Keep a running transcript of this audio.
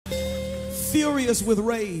Furious with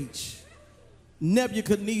rage,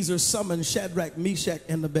 Nebuchadnezzar summoned Shadrach, Meshach,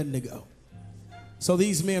 and Abednego. So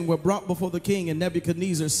these men were brought before the king, and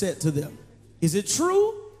Nebuchadnezzar said to them, "Is it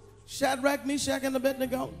true, Shadrach, Meshach, and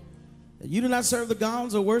Abednego, that you do not serve the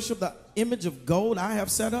gods or worship the image of gold I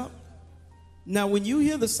have set up? Now when you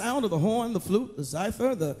hear the sound of the horn, the flute, the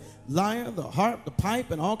zither, the lyre, the harp, the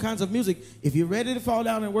pipe, and all kinds of music, if you're ready to fall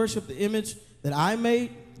down and worship the image that I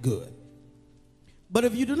made, good. But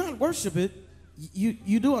if you do not worship it,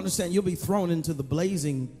 you do understand you'll be thrown into the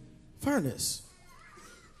blazing furnace.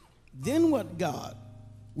 Then what God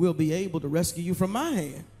will be able to rescue you from my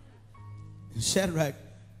hand?" And Shadrach,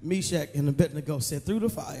 Meshach, and Abednego said, "Through the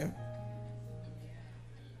fire,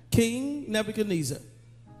 King Nebuchadnezzar,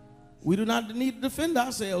 we do not need to defend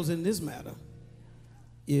ourselves in this matter.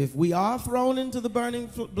 If we are thrown into the burning,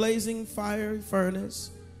 blazing fire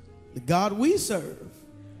furnace, the God we serve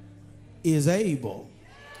is able."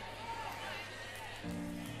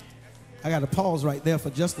 I got to pause right there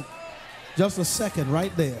for just a second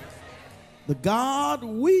right there. The God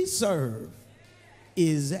we serve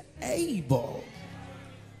is able.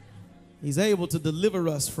 He's able to deliver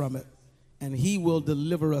us from it, and he will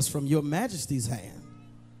deliver us from your majesty's hand.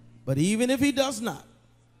 But even if he does not,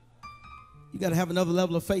 you got to have another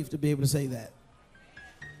level of faith to be able to say that.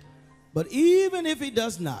 But even if he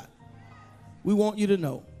does not, we want you to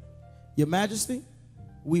know, your majesty,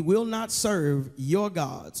 we will not serve your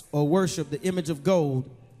gods or worship the image of gold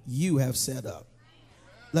you have set up.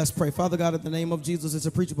 Let's pray. Father God, in the name of Jesus, it's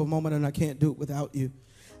a preachable moment and I can't do it without you.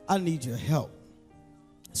 I need your help.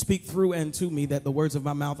 Speak through and to me that the words of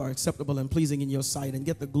my mouth are acceptable and pleasing in your sight, and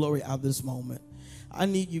get the glory out of this moment. I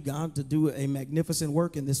need you, God, to do a magnificent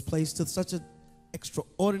work in this place to such an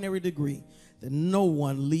extraordinary degree that no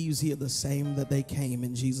one leaves here the same that they came,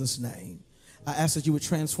 in Jesus' name. I ask that you would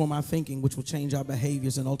transform our thinking, which will change our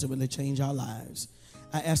behaviors and ultimately change our lives.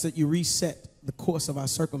 I ask that you reset the course of our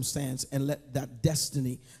circumstance and let that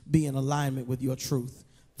destiny be in alignment with your truth.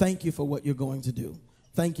 Thank you for what you're going to do.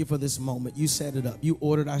 Thank you for this moment. You set it up. You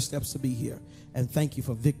ordered our steps to be here. And thank you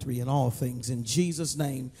for victory in all things. In Jesus'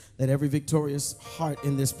 name, let every victorious heart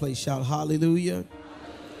in this place shout hallelujah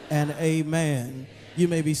and amen. You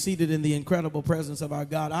may be seated in the incredible presence of our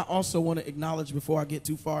God. I also want to acknowledge, before I get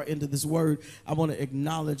too far into this word, I want to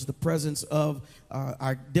acknowledge the presence of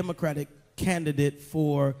our Democratic candidate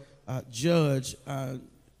for judge. I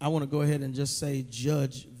want to go ahead and just say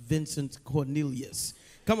Judge Vincent Cornelius.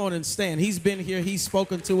 Come on and stand. He's been here. He's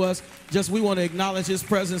spoken to us. We want to acknowledge his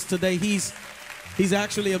presence today. He's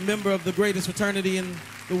actually a member of the greatest fraternity in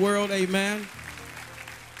the world. Amen.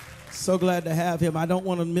 So glad to have him. I don't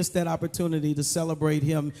want to miss that opportunity to celebrate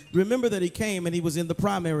him. Remember that he came and he was in the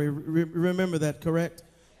primary. Remember that, correct?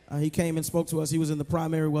 He came and spoke to us. He was in the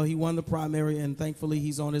primary. Well, he won the primary, and thankfully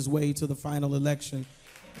he's on his way to the final election.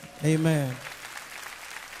 Amen.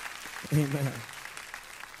 Amen.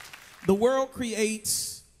 The world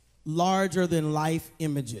creates larger than life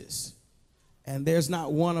images, and there's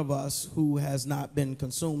not one of us who has not been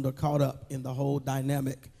consumed or caught up in the whole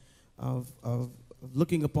dynamic of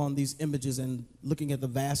looking upon these images and looking at the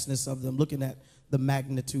vastness of them, looking at the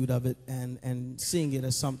magnitude of it, and seeing it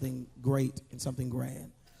as something great and something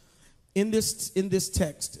grand. In this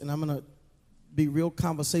text, and I'm going to be real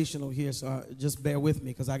conversational here, so just bear with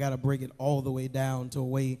me, because I got to break it all the way down to a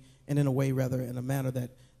way, and in a way rather, in a manner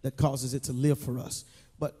that causes it to live for us.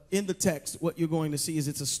 But in the text, what you're going to see is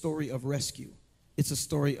it's a story of rescue. It's a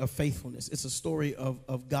story of faithfulness. It's a story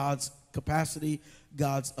of God's capacity,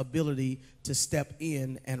 God's ability to step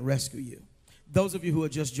in and rescue you. Those of you who are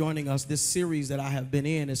just joining us, this series that I have been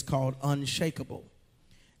in is called Unshakeable.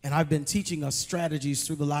 And I've been teaching us strategies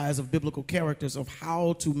through the lives of biblical characters of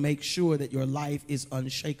how to make sure that your life is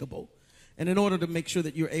unshakable. And in order to make sure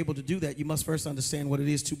that you're able to do that, you must first understand what it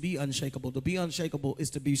is to be unshakable. To be unshakable is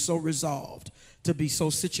to be so resolved, to be so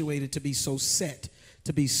situated, to be so set,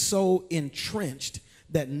 to be so entrenched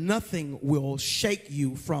that nothing will shake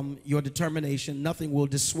you from your determination. Nothing will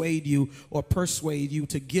dissuade you or persuade you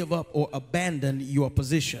to give up or abandon your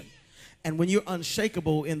position. And when you're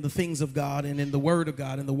unshakable in the things of God and in the word of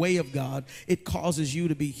God and the way of God, it causes you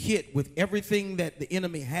to be hit with everything that the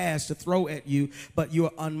enemy has to throw at you, but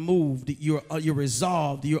you're unmoved, you're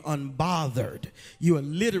resolved, you're unbothered. You are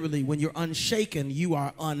literally, when you're unshaken, you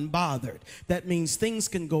are unbothered. That means things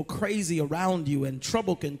can go crazy around you, and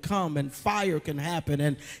trouble can come, and fire can happen,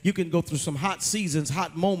 and you can go through some hot seasons,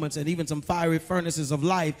 hot moments, and even some fiery furnaces of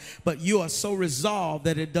life, but you are so resolved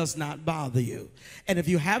that it does not bother you. And if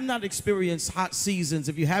you have not experienced hot seasons,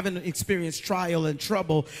 if you haven't experienced trial and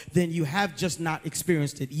trouble, then you have just not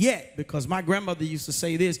experienced it yet. Because my grandmother used to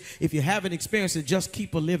say this: if you haven't experienced it, just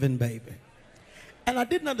keep a living, baby. And I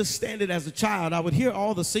didn't understand it as a child. I would hear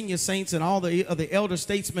all the senior saints and all the elder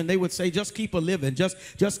statesmen, they would say, just keep a living,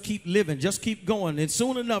 just keep living, just keep going. And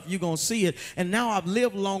soon enough, you're going to see it. And now I've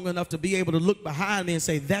lived long enough to be able to look behind me and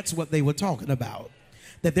say, that's what they were talking about.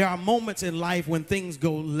 That there are moments in life when things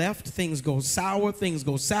go left, things go sour, things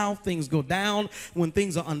go south, things go down, when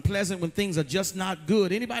things are unpleasant, when things are just not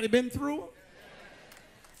good. Anybody been through?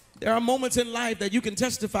 There are moments in life that you can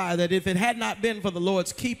testify that if it had not been for the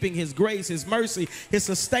Lord's keeping, his grace, his mercy, his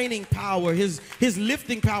sustaining power, his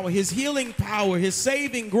lifting power, his healing power, his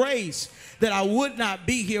saving grace, that I would not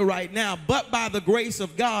be here right now. But by the grace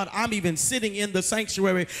of God, I'm even sitting in the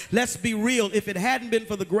sanctuary. Let's be real. If it hadn't been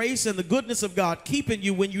for the grace and the goodness of God keeping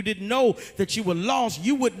you when you didn't know that you were lost,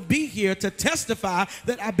 you wouldn't be here to testify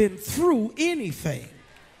that I've been through anything.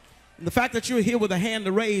 And the fact that you're here with a hand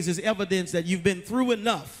to raise is evidence that you've been through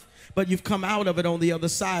enough, but you've come out of it on the other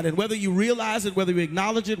side. And whether you realize it, whether you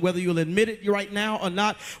acknowledge it, whether you'll admit it right now or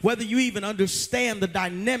not, whether you even understand the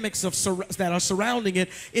dynamics that are surrounding it,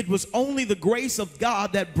 it was only the grace of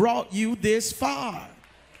God that brought you this far.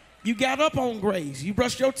 You got up on grace. You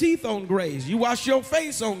brushed your teeth on grace. You washed your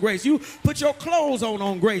face on grace. You put your clothes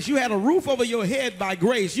on grace. You had a roof over your head by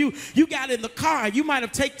grace. You got in the car. You might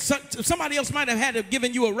have somebody else might have had to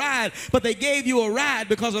given you a ride, but they gave you a ride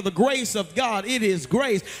because of the grace of God. It is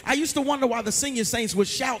grace. I used to wonder why the senior saints would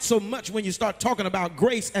shout so much when you start talking about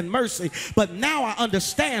grace and mercy, but now I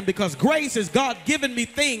understand, because grace is God giving me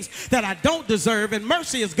things that I don't deserve, and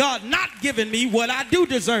mercy is God not giving me what I do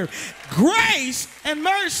deserve. Grace and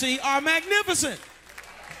mercy are magnificent.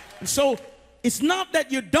 And so it's not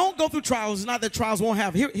that you don't go through trials. It's not that trials won't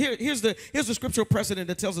happen. Here's the scriptural precedent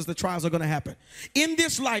that tells us that trials are going to happen. In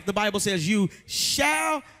this life, the Bible says you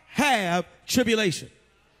shall have tribulation.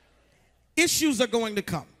 Issues are going to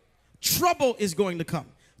come. Trouble is going to come.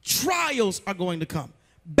 Trials are going to come.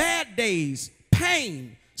 Bad days,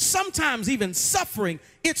 pain, sometimes even suffering,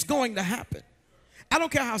 it's going to happen. I don't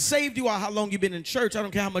care how saved you are, how long you've been in church. I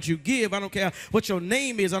don't care how much you give. I don't care what your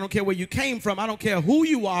name is. I don't care where you came from. I don't care who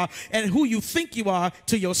you are and who you think you are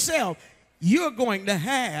to yourself. You're going to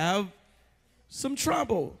have some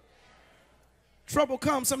trouble. Trouble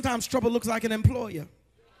comes. Sometimes trouble looks like an employer.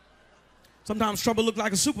 Sometimes trouble looks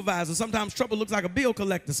like a supervisor. Sometimes trouble looks like a bill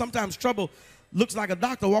collector. Sometimes trouble looks like a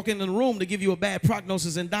doctor walking in the room to give you a bad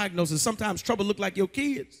prognosis and diagnosis. Sometimes trouble looks like your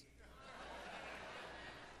kids.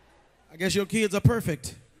 I guess your kids are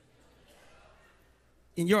perfect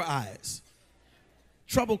in your eyes.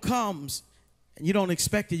 Trouble comes and you don't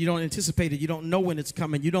expect it, you don't anticipate it, you don't know when it's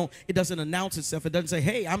coming. It doesn't announce itself. It doesn't say,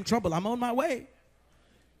 hey, I'm trouble, I'm on my way.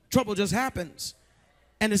 Trouble just happens.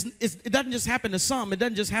 And it doesn't just happen to some. It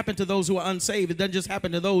doesn't just happen to those who are unsaved. It doesn't just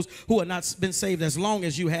happen to those who have not been saved as long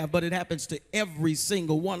as you have, but it happens to every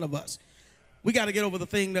single one of us. We got to get over the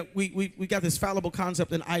thing that we got this fallible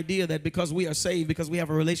concept and idea that because we are saved, because we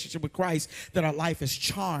have a relationship with Christ, that our life is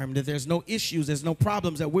charmed, that there's no issues, there's no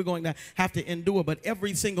problems that we're going to have to endure. But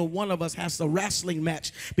every single one of us has a wrestling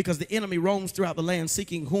match, because the enemy roams throughout the land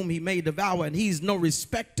seeking whom he may devour. And he's no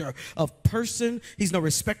respecter of person. He's no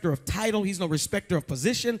respecter of title. He's no respecter of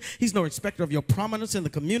position. He's no respecter of your prominence in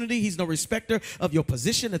the community. He's no respecter of your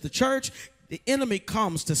position at the church. The enemy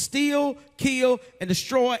comes to steal, kill, and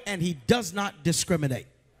destroy, and he does not discriminate.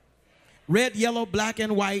 Red, yellow, black,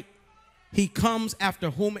 and white, he comes after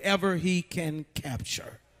whomever he can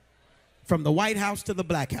capture. From the White House to the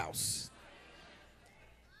Black House.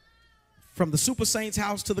 From the Super Saints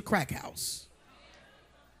house to the crack house.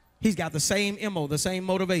 He's got the same MO, the same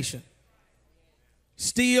motivation.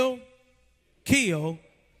 Steal, kill,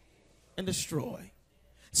 and destroy.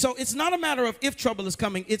 So it's not a matter of if trouble is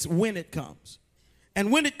coming, it's when it comes.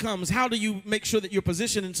 And when it comes, how do you make sure that you're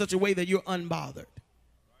positioned in such a way that you're unbothered?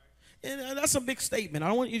 And that's a big statement. I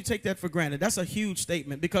don't want you to take that for granted. That's a huge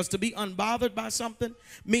statement, because to be unbothered by something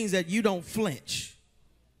means that you don't flinch,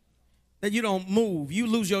 that you don't move. You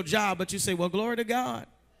lose your job, but you say, well, glory to God.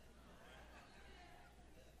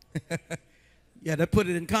 Yeah, that put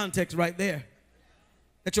it in context right there.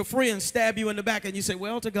 That your friends stab you in the back and you say,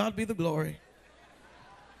 well, to God be the glory.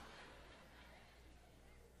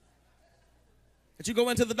 That you go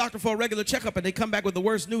into the doctor for a regular checkup and they come back with the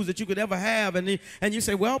worst news that you could ever have, and you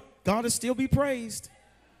say, well, God is still be praised.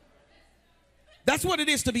 That's what it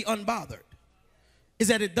is to be unbothered, is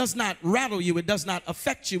that it does not rattle you, it does not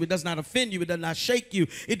affect you, it does not offend you, it does not shake you,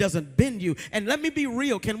 it doesn't bend you. And let me be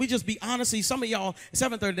real, can we just be honest? See, some of y'all,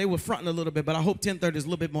 7:30, they were fronting a little bit, but I hope 10:30 is a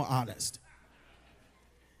little bit more honest.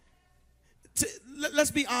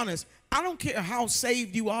 Let's be honest. I don't care how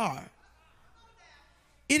saved you are.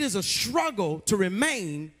 It is a struggle to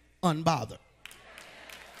remain unbothered.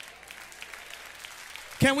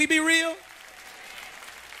 Can we be real?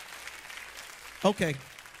 Okay.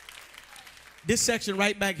 This section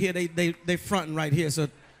right back here, they fronting right here. So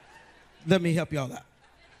let me help y'all out.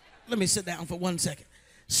 Let me sit down for 1 second.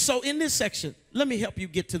 So in this section, let me help you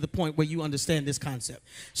get to the point where you understand this concept.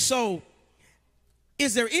 So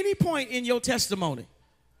is there any point in your testimony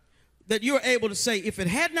that you're able to say, if it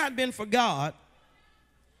had not been for God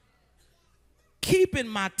keeping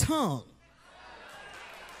my tongue,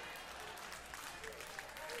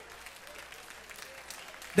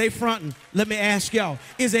 they fronting. Let me ask y'all,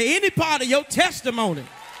 is there any part of your testimony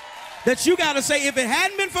that you got to say, if it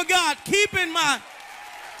hadn't been for God keeping my,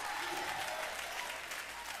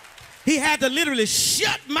 he had to literally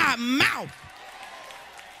shut my mouth.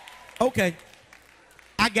 Okay,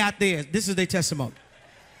 I got theirs. This is their testimony.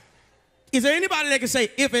 Is there anybody that can say,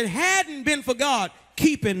 if it hadn't been for God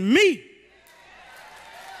keeping me,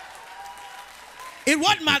 it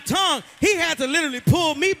wasn't my tongue. He had to literally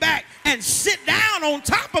pull me back and sit down on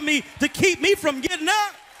top of me to keep me from getting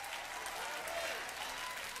up.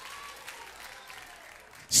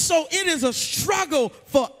 So it is a struggle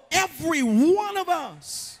for every one of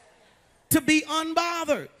us to be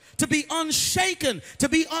unbothered, to be unshaken, to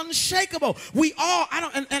be unshakable. We all,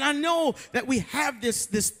 I know that we have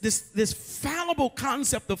this fallible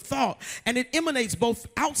concept of thought, and it emanates both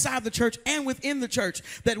outside the church and within the church,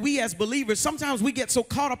 that we as believers, sometimes we get so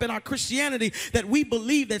caught up in our Christianity that we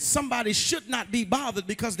believe that somebody should not be bothered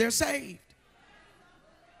because they're saved.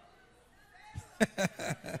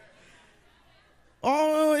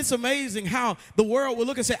 Oh, it's amazing how the world will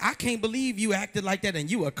look and say, I can't believe you acted like that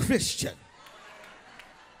and you a Christian.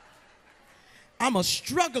 I'm a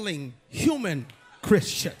struggling human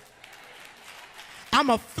Christian.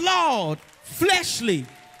 I'm a flawed, fleshly,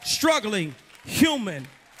 struggling human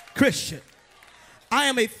Christian. I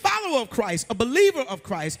am a follower of Christ, a believer of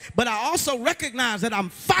Christ, but I also recognize that I'm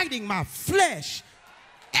fighting my flesh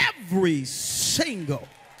every single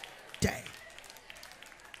day.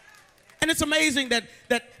 And it's amazing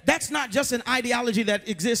that's not just an ideology that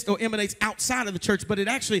exists or emanates outside of the church, but it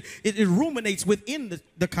actually, it ruminates within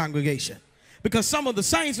the congregation. Because some of the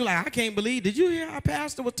saints are like, I can't believe, did you hear our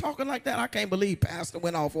pastor was talking like that? I can't believe pastor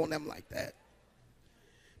went off on them like that.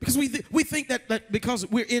 Because we think that because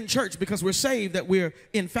we're in church, because we're saved, that we're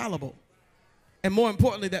infallible. And more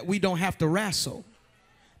importantly, that we don't have to wrestle,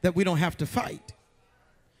 that we don't have to fight.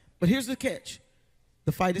 But here's the catch.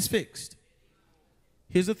 The fight is fixed.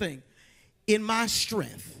 Here's the thing. In my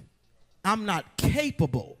strength, I'm not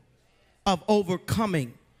capable of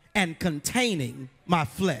overcoming and containing my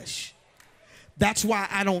flesh. That's why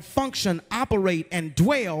I don't function, operate, and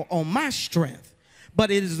dwell on my strength. But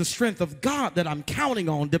it is the strength of God that I'm counting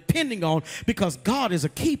on, depending on, because God is a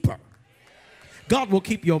keeper. God will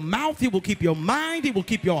keep your mouth. He will keep your mind. He will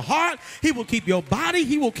keep your heart. He will keep your body.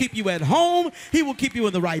 He will keep you at home. He will keep you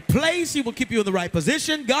in the right place. He will keep you in the right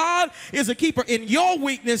position. God is a keeper. In your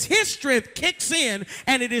weakness, his strength kicks in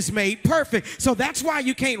and it is made perfect. So that's why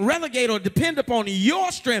you can't relegate or depend upon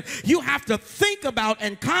your strength. You have to think about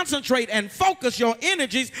and concentrate and focus your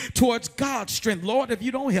energies towards God's strength. Lord, if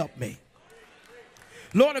you don't help me,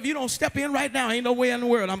 Lord, if you don't step in right now, ain't no way in the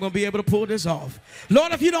world I'm going to be able to pull this off.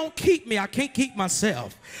 Lord, if you don't keep me, I can't keep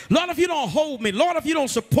myself. Lord, if you don't hold me, Lord, if you don't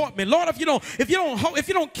support me, Lord, if you don't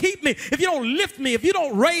keep me, if you don't lift me, if you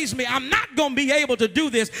don't raise me, I'm not going to be able to do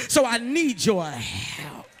this. So I need your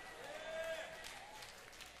help.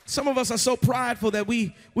 Some of us are so prideful that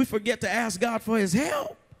we forget to ask God for his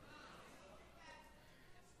help.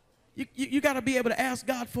 You got to be able to ask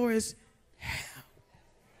God for his help.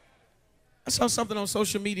 I saw something on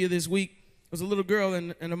social media this week. It was a little girl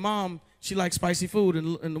and her mom, she liked spicy food,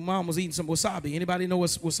 and the mom was eating some wasabi. Anybody know what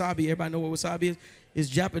wasabi? Everybody know what wasabi is? It's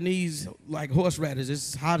Japanese, like horseradish.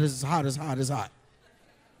 It's hot as hot as hot as hot.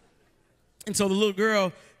 And so the little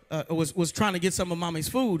girl was trying to get some of mommy's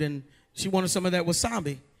food, and she wanted some of that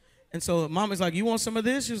wasabi. And so mommy's like, you want some of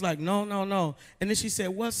this? She was like, no, no, no. And then she said,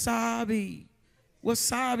 wasabi,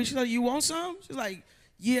 wasabi. She's like, you want some? She's like,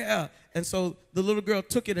 yeah. And so the little girl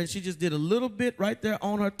took it and she just did a little bit right there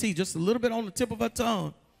on her teeth, just a little bit on the tip of her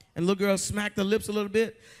tongue. And the little girl smacked her lips a little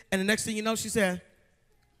bit. And the next thing you know, she said,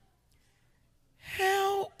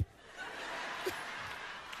 help.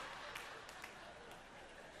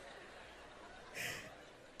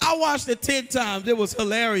 I watched it 10 times. It was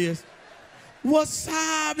hilarious.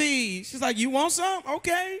 Wasabi. She's like, you want some?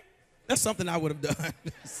 Okay. That's something I would have done.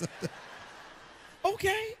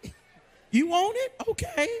 Okay. You want it?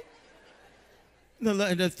 Okay.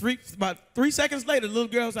 About 3 seconds later, the little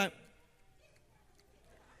girl's like,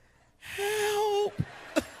 help.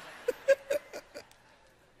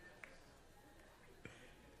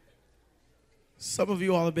 Some of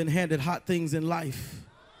you all have been handed hot things in life.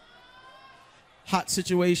 hot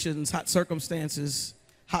situations, hot circumstances,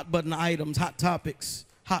 hot button items, hot topics,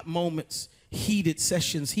 hot moments, heated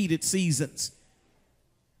sessions, heated seasons.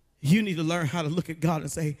 You need to learn how to look at God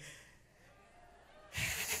and say,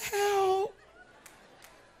 help.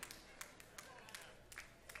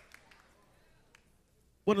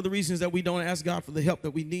 One of the reasons that we don't ask God for the help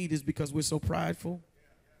that we need is because we're so prideful,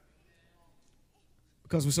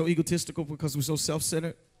 because we're so egotistical, because we're so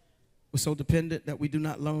self-centered, we're so dependent that we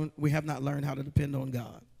have not learned how to depend on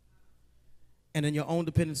God. And in your own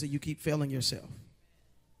dependency, you keep failing yourself.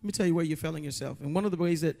 Let me tell you where you're failing yourself. And one of the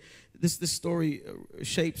ways that this story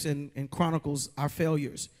shapes and chronicles our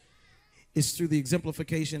failures is through the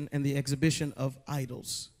exemplification and the exhibition of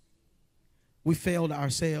idols. We failed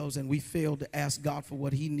ourselves, and we failed to ask God for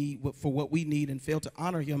what we need, and failed to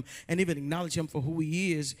honor him and even acknowledge him for who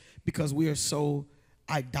he is, because we are so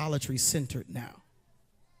idolatry centered now.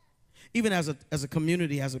 Even as a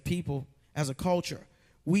community, as a people, as a culture,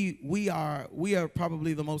 we are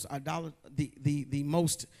probably the most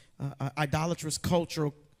idolatrous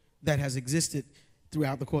culture that has existed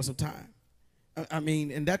throughout the course of time. I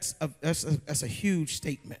mean, and that's a huge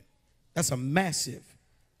statement. That's a massive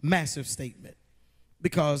statement,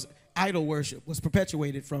 because idol worship was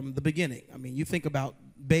perpetuated from the beginning. I mean, you think about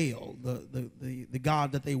Baal, the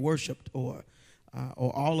god that they worshipped, or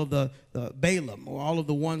all of the Balaam, or all of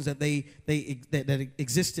the ones that that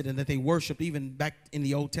existed and that they worshipped even back in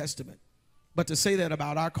the Old Testament. But to say that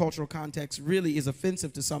about our cultural context really is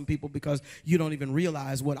offensive to some people, because you don't even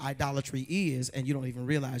realize what idolatry is, and you don't even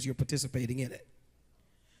realize you're participating in it.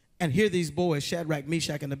 And here these boys, Shadrach,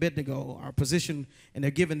 Meshach, and Abednego, are positioned, and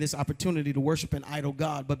they're given this opportunity to worship an idol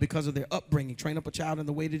god, but because of their upbringing, train up a child in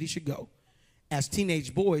the way that he should go. As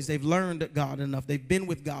teenage boys, they've learned God enough. They've been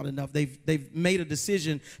with God enough. They've made a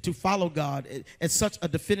decision to follow God at such a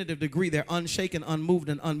definitive degree. They're unshaken, unmoved,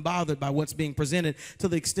 and unbothered by what's being presented, to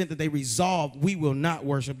the extent that they resolve, we will not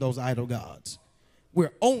worship those idol gods.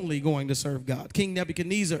 We're only going to serve God. King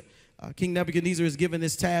Nebuchadnezzar is given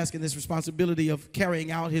this task and this responsibility of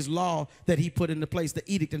carrying out his law that he put into place, the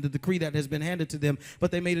edict and the decree that has been handed to them.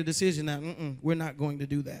 But they made a decision that we're not going to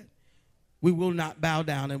do that. We will not bow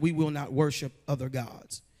down, and we will not worship other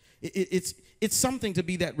gods. It's something to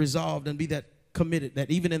be that resolved and be that committed, that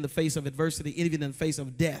even in the face of adversity, even in the face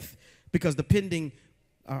of death, because the pending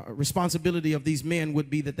responsibility of these men would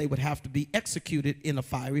be that they would have to be executed in a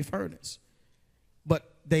fiery furnace.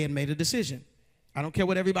 But they had made a decision. I don't care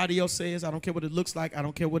what everybody else says. I don't care what it looks like. I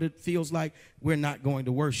don't care what it feels like. We're not going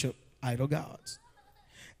to worship idol gods.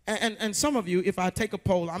 And some of you, if I take a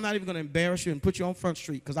poll, I'm not even going to embarrass you and put you on Front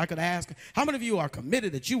Street, because I could ask, how many of you are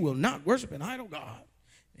committed that you will not worship an idol god?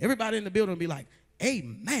 Everybody in the building will be like,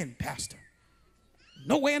 amen, pastor.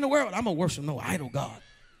 No way in the world I'm going to worship no idol god.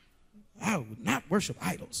 I would not worship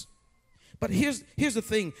idols. But here's the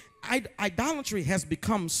thing. Idolatry has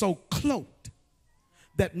become so cloaked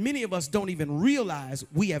that many of us don't even realize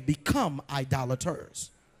we have become idolaters.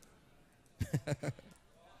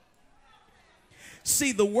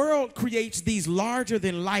 See, the world creates these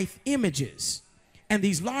larger-than-life images. And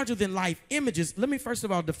these larger-than-life images, let me first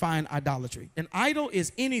of all define idolatry. An idol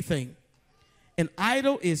is anything. An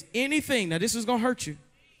idol is anything, now this is going to hurt you,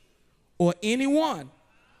 or anyone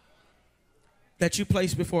that you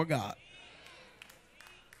place before God.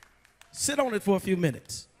 Sit on it for a few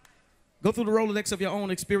minutes. Go through the Rolodex of your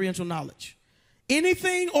own experiential knowledge.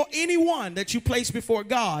 Anything or anyone that you place before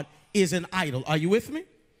God is an idol. Are you with me?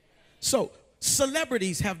 So,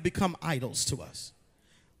 celebrities have become idols to us.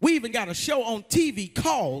 We even got a show on TV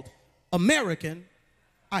called American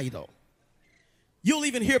Idol. You'll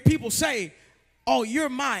even hear people say, oh, you're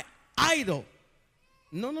my idol.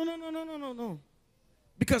 No.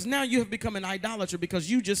 Because now you have become an idolater,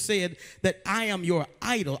 because you just said that I am your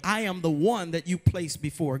idol. I am the one that you place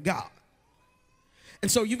before God.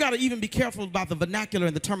 And so you've got to even be careful about the vernacular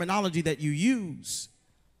and the terminology that you use,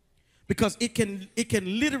 because it can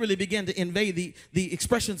literally begin to invade the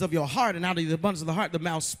expressions of your heart, and out of the abundance of the heart, the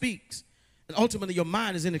mouth speaks. And ultimately, your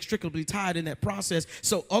mind is inextricably tied in that process.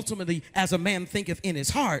 So ultimately, as a man thinketh in his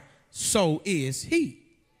heart, so is he.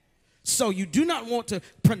 So you do not want to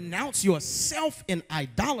pronounce yourself an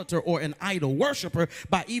idolater or an idol worshiper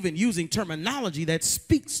by even using terminology that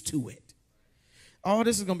speaks to it. Oh,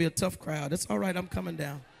 this is going to be a tough crowd. It's all right. I'm coming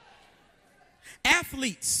down.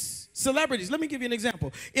 Athletes, celebrities. Let me give you an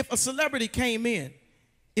example. If a celebrity came in,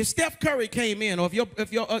 if Steph Curry came in, or if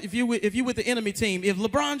you with the enemy team, if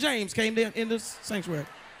LeBron James came in this sanctuary,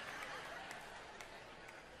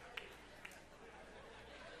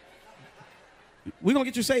 we're going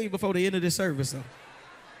to get you saved before the end of this service, though.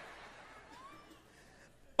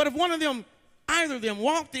 But if one of them either of them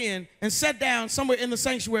walked in and sat down somewhere in the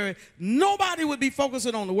sanctuary, nobody would be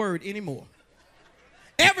focusing on the word anymore.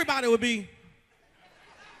 Everybody would be.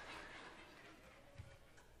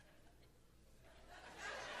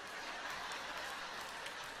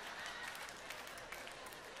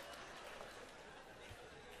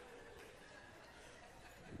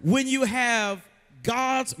 When you have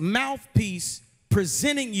God's mouthpiece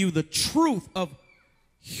presenting you the truth of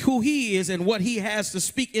who he is and what he has to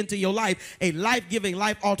speak into your life, a life-giving,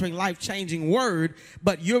 life-altering, life-changing word,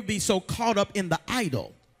 but you'll be so caught up in the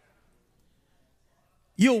idol.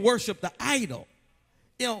 You'll worship the idol.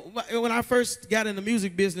 You know, when I first got in the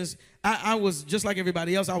music business, I was just like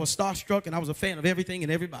everybody else. I was starstruck, and I was a fan of everything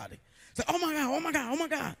and everybody. So, oh, my God, oh, my God, oh, my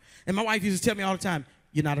God. And my wife used to tell me all the time,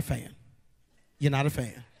 you're not a fan. You're not a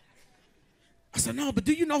fan. I said, no, but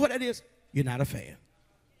do you know what that is? You're not a fan.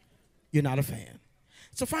 You're not a fan.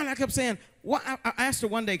 So finally I kept saying, well, I asked her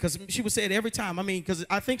one day, because she would say it every time. I mean, because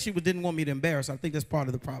I think she didn't want me to embarrass her. I think that's part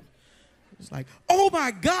of the problem. It's like, oh,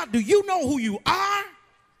 my God, do you know who you are?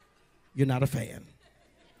 You're not a fan.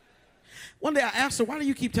 One day I asked her, why do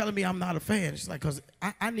you keep telling me I'm not a fan? She's like, because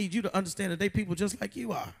I need you to understand that they people just like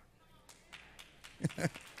you are.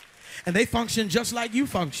 And they function just like you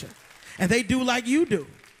function. And they do like you do.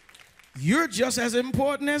 You're just as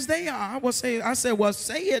important as they are. I said, well,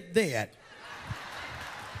 say it then.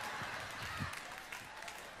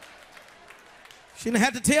 She didn't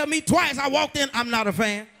have to tell me twice. I walked in, I'm not a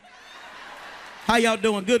fan. How y'all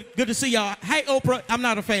doing? Good to see y'all. Hey, Oprah, I'm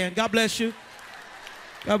not a fan. God bless you.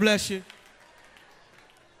 God bless you.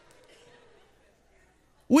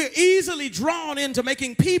 We're easily drawn into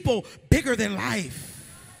making people bigger than life.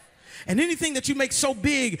 And anything that you make so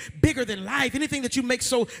big, bigger than life, anything that you make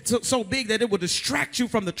so big that it will distract you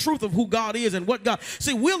from the truth of who God is and what God.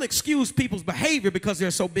 See, we'll excuse people's behavior because they're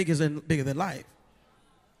so bigger than life.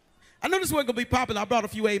 I know this wasn't going to be popular. I brought a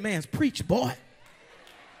few amens. Preach, boy.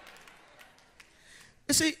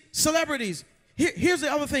 You see, celebrities, here's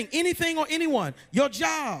the other thing. Anything or anyone, your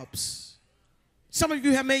jobs. Some of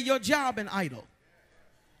you have made your job an idol.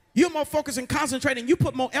 You're more focused and concentrating. You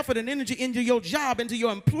put more effort and energy into your job, into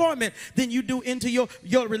your employment, than you do into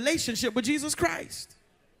your relationship with Jesus Christ.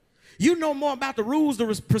 You know more about the rules,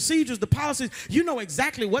 the procedures, the policies. You know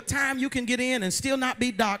exactly what time you can get in and still not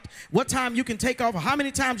be docked, what time you can take off, or how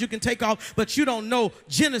many times you can take off, but you don't know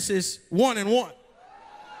Genesis 1:1.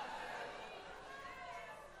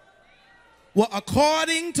 Well,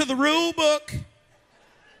 according to the rule book,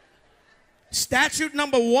 statute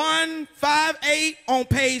number 158 on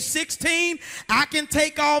page 16, I can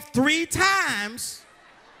take off 3 times.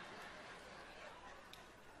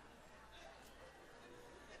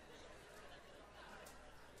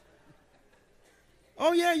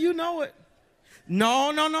 Oh, yeah, you know it.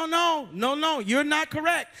 No, you're not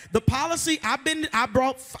correct. The policy, I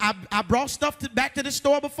brought stuff back to the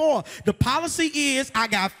store before. The policy is I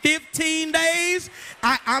got 15 days.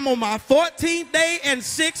 I'm on my 14th day and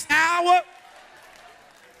 6th hour.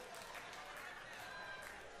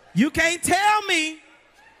 You can't tell me,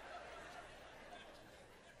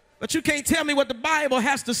 but you can't tell me what the Bible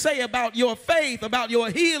has to say about your faith, about your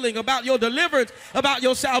healing, about your deliverance, about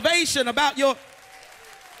your salvation, about your...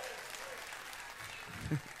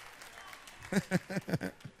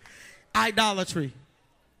 Idolatry.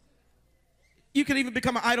 You can even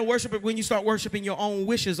become an idol worshiper when you start worshiping your own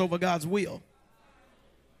wishes over God's will.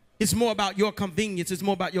 It's more about your convenience. It's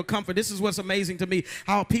more about your comfort. This is what's amazing to me,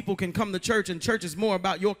 how people can come to church, and church is more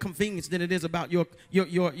about your convenience than it is about your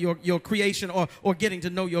creation or getting to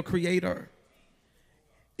know your creator.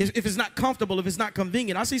 If it's not comfortable, if it's not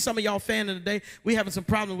convenient. I see some of y'all fanning today. We having some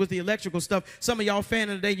problems with the electrical stuff. Some of y'all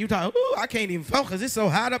fanning today, you talk, ooh, I can't even focus. It's so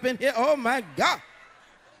hot up in here. Oh, my God.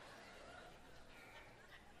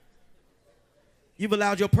 You've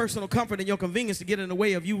allowed your personal comfort and your convenience to get in the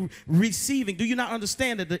way of you receiving. Do you not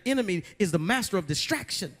understand that the enemy is the master of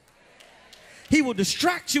distraction? He will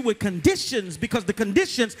distract you with conditions because the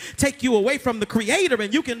conditions take you away from the Creator,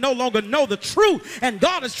 and you can no longer know the truth. And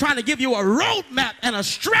God is trying to give you a roadmap and a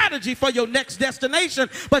strategy for your next destination,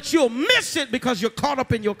 but you'll miss it because you're caught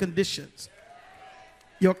up in your conditions.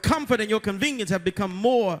 Your comfort and your convenience have become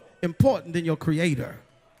more important than your Creator.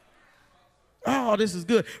 Oh, this is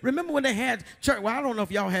good. Remember when they had church? Well, I don't know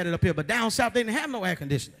if y'all had it up here, but down south, they didn't have no air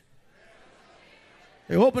conditioning.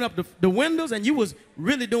 They opened up the windows, and you was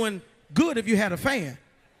really doing good if you had a fan.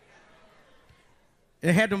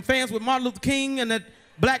 They had them fans with Martin Luther King and that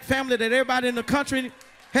black family that everybody in the country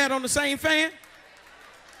had on the same fan.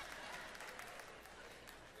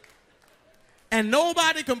 And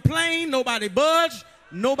nobody complained, nobody budged.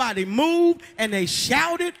 Nobody moved, and they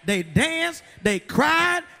shouted, they danced, they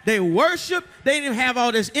cried, they worshiped. They didn't have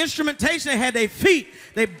all this instrumentation. They had their feet.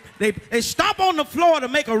 They stomp on the floor to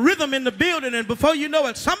make a rhythm in the building, and before you know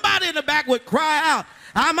it, somebody in the back would cry out,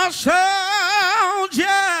 "I'm a soldier."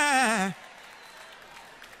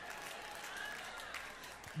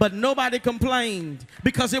 But nobody complained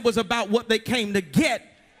because it was about what they came to get,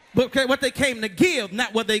 what they came to give,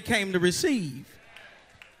 not what they came to receive.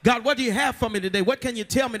 God, what do you have for me today? What can you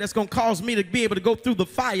tell me that's going to cause me to be able to go through the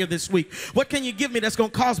fire this week? What can you give me that's going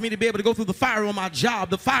to cause me to be able to go through the fire on my job,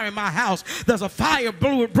 the fire in my house? There's a fire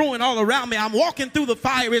brewing all around me. I'm walking through the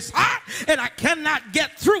fire. It's hot, and I cannot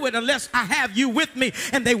get through it unless I have you with me.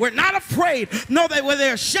 And they were not afraid. No, they were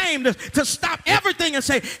ashamed to stop everything and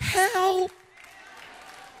say, "Help."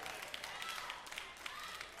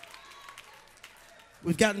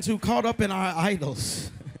 We've gotten too caught up in our idols.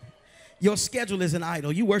 Your schedule is an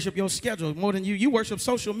idol. You worship your schedule more than you worship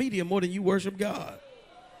social media more than you worship God.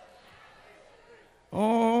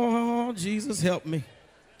 Oh, Jesus, help me.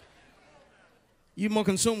 You're more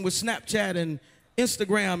consumed with Snapchat and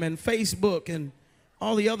Instagram and Facebook and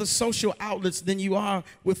all the other social outlets than you are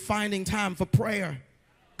with finding time for prayer.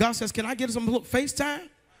 God says, can I get some FaceTime?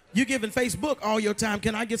 You're giving Facebook all your time.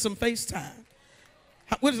 Can I get some FaceTime?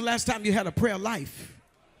 When was the last time you had a prayer life?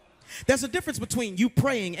 There's a difference between you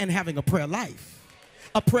praying and having a prayer life.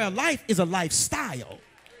 A prayer life is a lifestyle.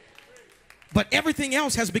 But everything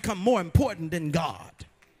else has become more important than God.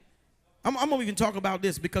 I'm going to even talk about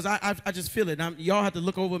this because I just feel it. Y'all have to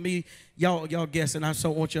look over me. Y'all guess, and I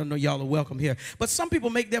so want y'all to know y'all are welcome here. But some people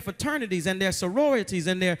make their fraternities and their sororities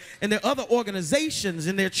and their other organizations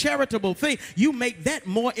and their charitable thing. You make that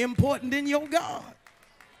more important than your God.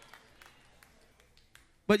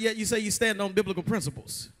 But yet you say you stand on biblical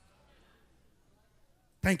principles.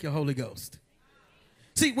 Thank you, Holy Ghost.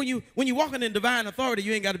 See, when you walking in divine authority,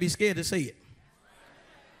 you ain't got to be scared to say it.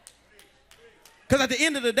 Because at the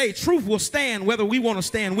end of the day, truth will stand whether we want to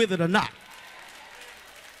stand with it or not.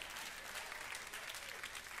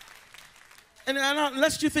 And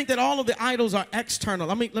lest you think that all of the idols are external.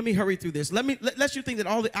 Let me hurry through this. Lest you think that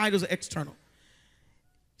all the idols are external.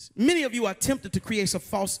 Many of you are tempted to create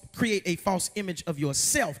a false image of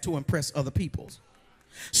yourself to impress other people.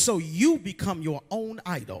 So you become your own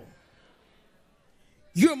idol.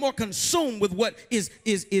 You're more consumed with what is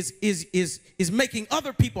making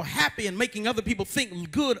other people happy and making other people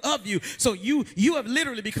think good of you. So you have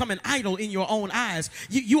literally become an idol in your own eyes.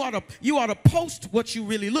 You ought to post what you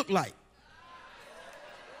really look like.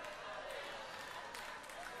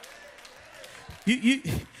 You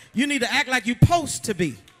need to act like you supposed to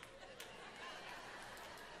be.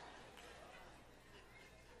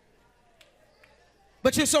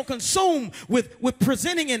 But you're so consumed with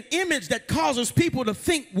presenting an image that causes people to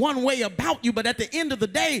think one way about you. But at the end of the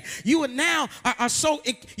day, you and now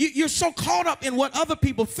you're so caught up in what other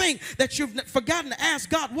people think that you've forgotten to ask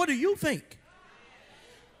God, what do you think?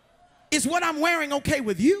 Is what I'm wearing okay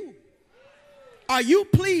with you? Are you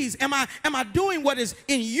pleased? Am I doing what is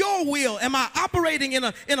in your will? Am I operating in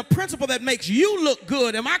a principle that makes you look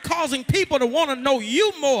good? Am I causing people to want to know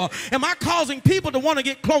you more? Am I causing people to want to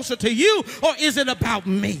get closer to you? Or is it about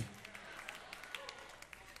me?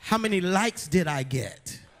 How many likes did I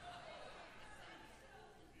get?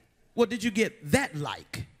 Well, did you get that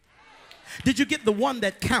like? Did you get the one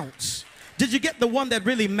that counts? Did you get the one that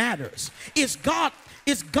really matters? Is God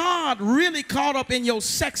really caught up in your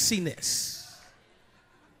sexiness?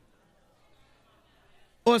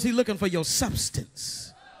 Or is he looking for your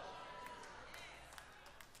substance?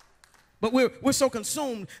 But we're so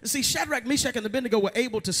consumed. See, Shadrach, Meshach, and Abednego were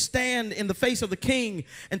able to stand in the face of the king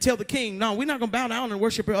and tell the king, no, we're not going to bow down and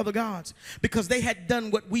worship your other gods, because they had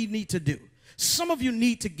done what we need to do. Some of you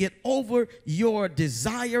need to get over your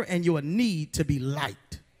desire and your need to be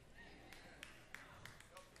liked.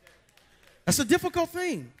 That's a difficult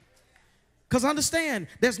thing. Because understand,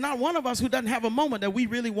 there's not one of us who doesn't have a moment that we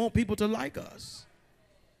really want people to like us.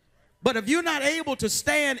 But if you're not able to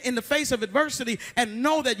stand in the face of adversity and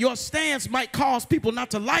know that your stance might cause people not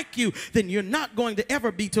to like you, then you're not going to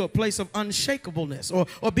ever be to a place of unshakableness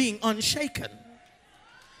or being unshaken.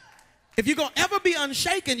 If you're going to ever be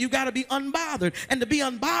unshaken, you got to be unbothered. And to be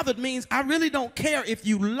unbothered means I really don't care if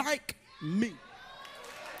you like me.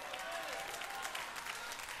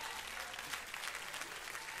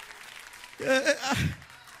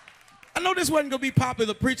 I know this wasn't going to be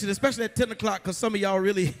popular preaching, especially at 10 o'clock, because some of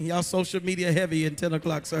y'all social media heavy in 10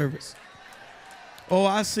 o'clock service. Oh,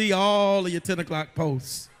 I see all of your 10 o'clock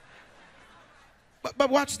posts. But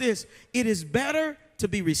watch this. It is better to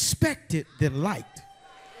be respected than liked.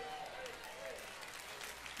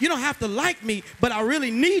 You don't have to like me, but I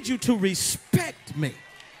really need you to respect me.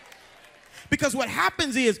 Because what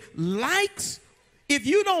happens is likes, if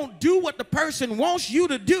you don't do what the person wants you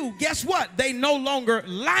to do, guess what? They no longer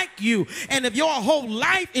like you. And if your whole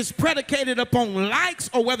life is predicated upon likes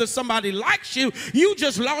or whether somebody likes you, you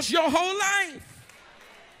just lost your whole life.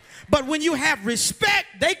 But when you have respect,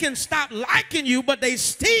 they can stop liking you, but they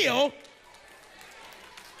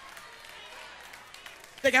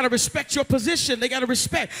got to respect your position. They got to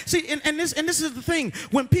respect. See, and this is the thing.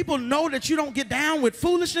 When people know that you don't get down with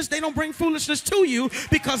foolishness, they don't bring foolishness to you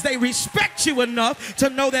because they respect you enough to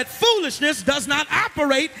know that foolishness does not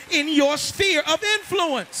operate in your sphere of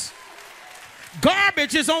influence.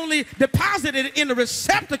 Garbage is only deposited in a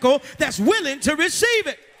receptacle that's willing to receive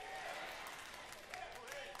it.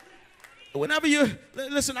 Whenever you,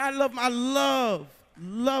 listen, I love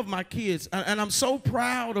my kids, and I'm so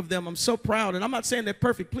proud of them. I'm so proud, and I'm not saying they're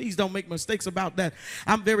perfect. Please don't make mistakes about that.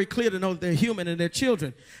 I'm very clear to know that they're human and they're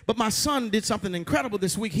children. But my son did something incredible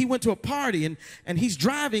this week. He went to a party, and he's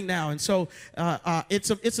driving now, and so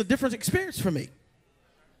it's a different experience for me.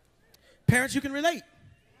 Parents, you can relate.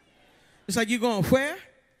 It's like, you going where?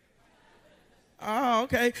 Oh,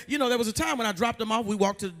 okay. You know, there was a time when I dropped them off. We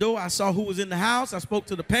walked to the door. I saw who was in the house. I spoke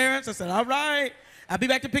to the parents. I said, all right, I'll be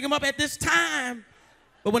back to pick them up at this time.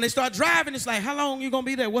 But when they start driving, it's like, how long you gonna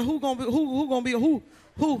be there? Well, who gonna be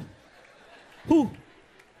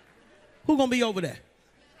over there?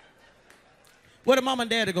 Where the mom and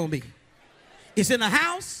dad are gonna be? It's in the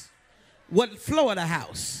house. What floor of the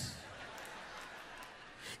house?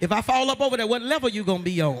 If I fall up over there, what level you gonna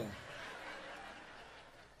be on?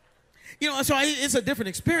 You know, so it's a different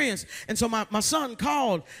experience. And so my son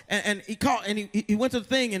called, and he went to the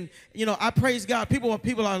thing, and, you know, I praise God. People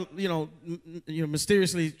are, you know,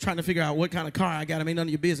 mysteriously trying to figure out what kind of car I got. I mean, none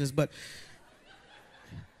of your business. But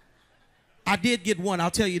I did get one.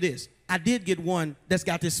 I'll tell you this. I did get one that's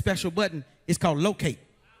got this special button. It's called locate.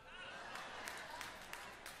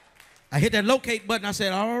 I hit that locate button. I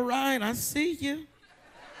said, all right, I see you.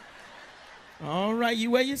 All right,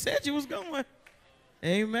 you where you said you was going.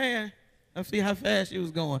 Amen. I see how fast you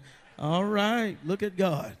was going. All right, look at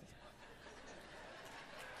God.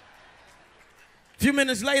 A few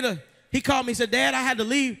minutes later, he called me and said, Dad, I had to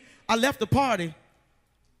leave. I left the party.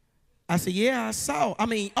 I said, yeah, I saw. I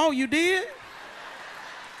mean, oh, you did?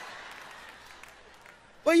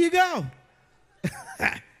 Where you go?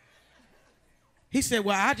 He said,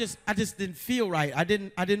 well, I just didn't feel right. I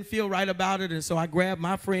didn't feel right about it, and so I grabbed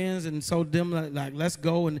my friends and told them, like, let's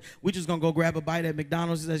go, and we're just gonna go grab a bite at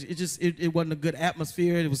McDonald's. It wasn't a good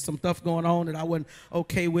atmosphere. There was some stuff going on that I wasn't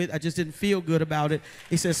okay with. I just didn't feel good about it.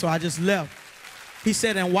 He said, so I just left. He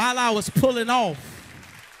said, and while I was pulling off,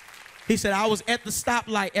 he said, I was at the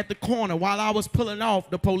stoplight at the corner. While I was pulling off,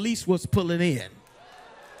 the police was pulling in.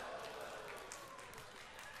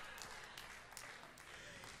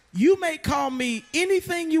 You may call me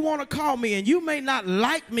anything you want to call me, and you may not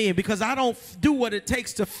like me because I don't do what it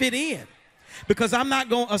takes to fit in, because I'm not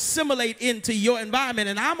going to assimilate into your environment,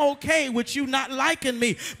 and I'm okay with you not liking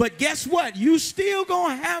me. But guess what? You still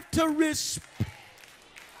going to have to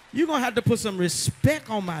you're going to have to put some respect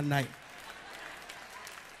on my name.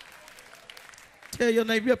 Tell your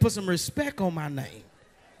neighbor, you put some respect on my name.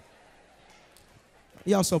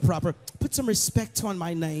 Y'all so proper. Put some respect on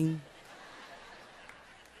my name.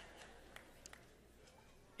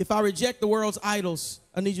 If I reject the world's idols,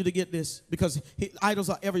 I need you to get this, because idols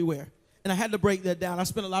are everywhere. And I had to break that down. I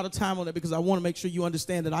spent a lot of time on it because I want to make sure you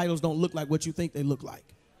understand that idols don't look like what you think they look like.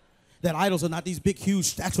 That idols are not these big, huge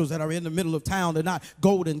statues that are in the middle of town. They're not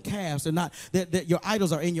golden calves. They're not. Your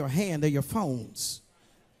idols are in your hand. They're your phones.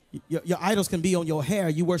 Your idols can be on your hair.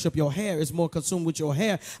 You worship your hair. It's more consumed with your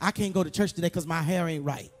hair. I can't go to church today because my hair ain't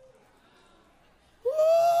right.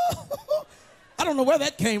 I don't know where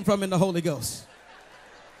that came from in the Holy Ghost.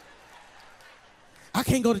 I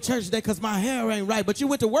can't go to church today because my hair ain't right. But you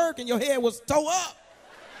went to work and your hair was tore up.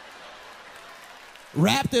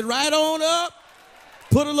 Wrapped it right on up.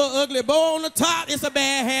 Put a little ugly bow on the top. It's a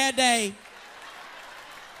bad hair day.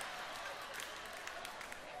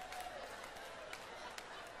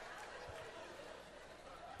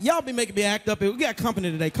 Y'all be making me act up. We got company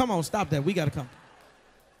today. Come on, stop that. We got to come.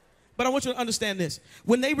 But I want you to understand this.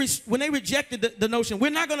 When they rejected the notion, we're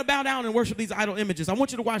not going to bow down and worship these idol images. I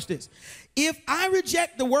want you to watch this. If I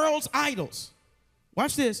reject the world's idols,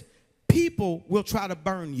 watch this, people will try to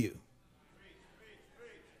burn you.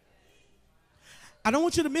 I don't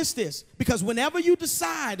want you to miss this, because whenever you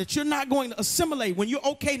decide that you're not going to assimilate, when you're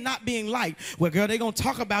okay not being liked, well, girl, they're going to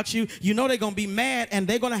talk about you. You know they're going to be mad, and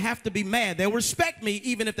they're going to have to be mad. They'll respect me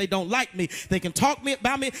even if they don't like me. They can talk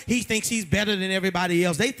about me. He thinks he's better than everybody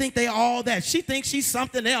else. They think they all that. She thinks she's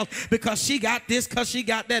something else because she got this, because she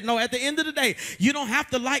got that. No, at the end of the day, you don't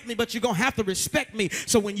have to like me, but you're going to have to respect me.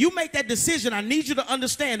 So when you make that decision, I need you to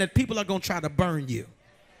understand that people are going to try to burn you.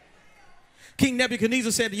 King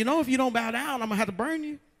Nebuchadnezzar said, you know, if you don't bow down, I'm going to have to burn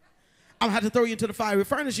you. I'm going to have to throw you into the fiery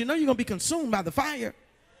furnace. You know you're going to be consumed by the fire.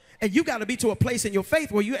 And you got to be to a place in your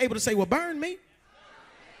faith where you're able to say, well, burn me.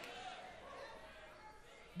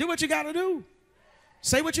 Do what you got to do.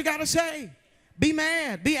 Say what you got to say. Be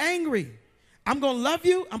mad. Be angry. I'm going to love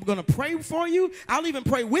you. I'm going to pray for you. I'll even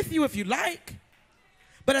pray with you if you like.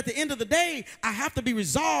 But at the end of the day, I have to be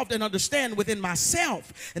resolved and understand within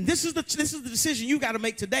myself. And this is the decision you got to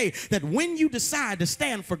make today, that when you decide to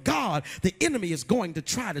stand for God, the enemy is going to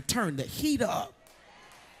try to turn the heat up.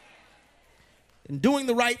 And doing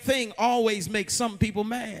the right thing always makes some people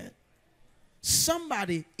mad.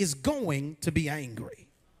 Somebody is going to be angry.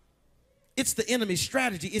 It's the enemy's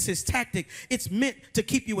strategy. It's his tactic. It's meant to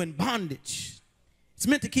keep you in bondage. It's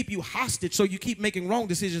meant to keep you hostage so you keep making wrong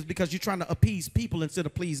decisions because you're trying to appease people instead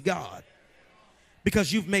of please God.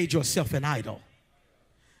 Because you've made yourself an idol.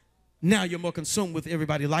 Now you're more consumed with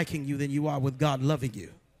everybody liking you than you are with God loving you.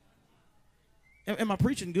 Am I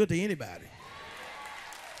preaching good to anybody?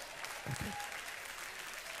 Okay.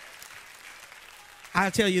 I'll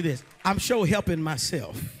tell you this. I'm sure helping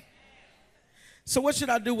myself. So what should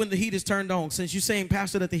I do when the heat is turned on? Since you're saying,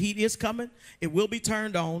 Pastor, that the heat is coming, it will be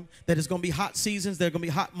turned on, that it's going to be hot seasons, there are going to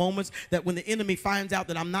be hot moments, that when the enemy finds out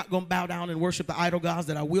that I'm not going to bow down and worship the idol gods,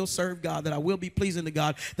 that I will serve God, that I will be pleasing to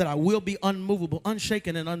God, that I will be unmovable,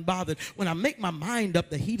 unshaken, and unbothered. When I make my mind up,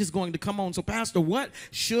 the heat is going to come on. So, Pastor, what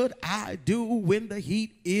should I do when the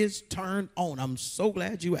heat is turned on? I'm so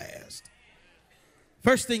glad you asked.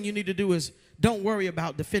 First thing you need to do is don't worry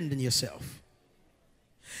about defending yourself.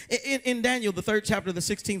 In Daniel, the 3rd chapter, the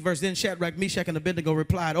 16th verse, then Shadrach, Meshach, and Abednego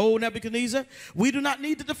replied, "O Nebuchadnezzar, we do not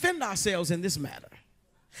need to defend ourselves in this matter."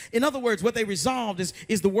 In other words, what they resolved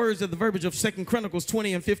is the words of the verbiage of 2 Chronicles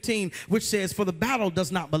 20 and 15, which says, "For the battle does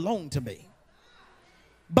not belong to me,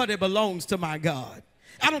 but it belongs to my God.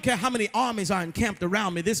 I don't care how many armies are encamped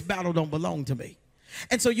around me, this battle don't belong to me."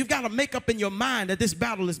 And so you've got to make up in your mind that this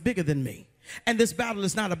battle is bigger than me. And this battle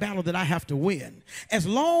is not a battle that I have to win. As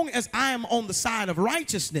long as I am on the side of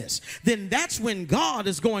righteousness, then that's when God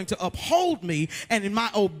is going to uphold me. And in my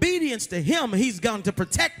obedience to him, he's going to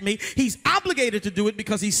protect me. He's obligated to do it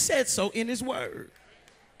because he said so in his word.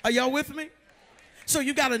 Are y'all with me? So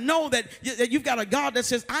you got to know that you've got a God that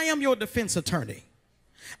says, I am your defense attorney.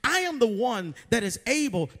 I am the one that is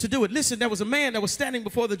able to do it. Listen, there was a man that was standing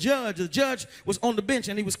before the judge. The judge was on the bench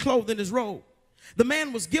and he was clothed in his robe. The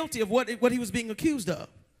man was guilty of what he was being accused of.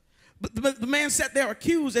 But the man sat there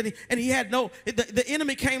accused, and he had the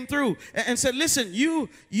enemy came through and said, listen, you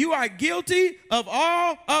are guilty of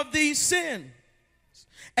all of these sins.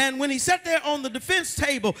 And when he sat there on the defense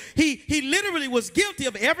table, he literally was guilty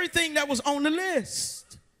of everything that was on the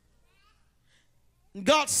list. And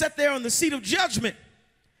God sat there on the seat of judgment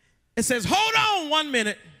and says, hold on 1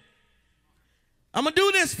 minute. I'm going to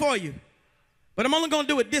do this for you, but I'm only going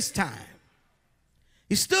to do it this time.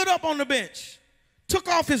 He stood up on the bench, took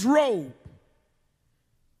off his robe,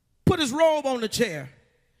 put his robe on the chair,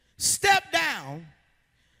 stepped down,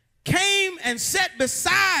 came and sat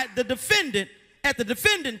beside the defendant at the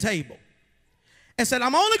defending table and said,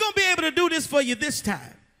 I'm only going to be able to do this for you this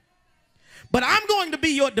time, but I'm going to be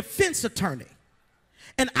your defense attorney,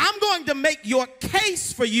 and I'm going to make your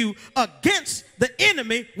case for you against the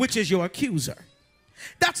enemy, which is your accuser.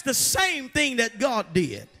 That's the same thing that God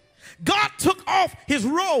did. God took off his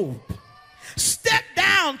robe, stepped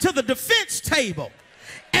down to the defense table,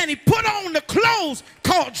 and he put on the clothes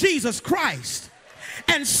called Jesus Christ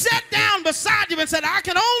and sat down beside him and said, I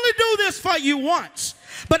can only do this for you once,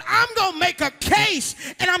 but I'm going to make a case,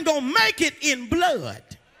 and I'm going to make it in blood.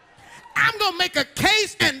 I'm going to make a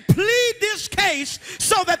case and plead this case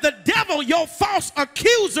so that the devil, your false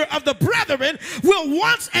accuser of the brethren, will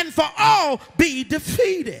once and for all be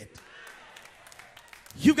defeated.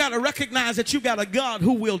 You got to recognize that you got a God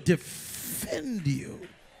who will defend you.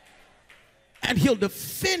 And he'll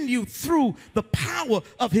defend you through the power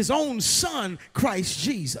of his own son, Christ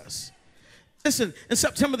Jesus. Listen, in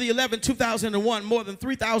September the 11th, 2001, more than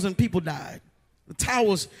 3,000 people died. The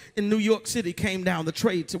towers in New York City came down,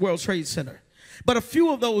 the World Trade Center. But a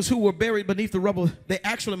few of those who were buried beneath the rubble, they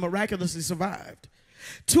actually miraculously survived.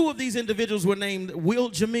 Two of these individuals were named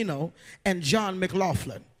Will Jimeno and John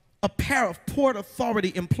McLaughlin. a pair of Port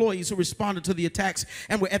Authority employees who responded to the attacks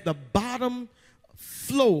and were at the bottom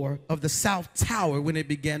floor of the South Tower when it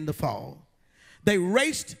began to fall. They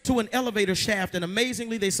raced to an elevator shaft, and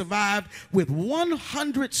amazingly, they survived with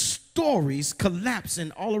 100 stories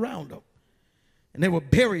collapsing all around them. And they were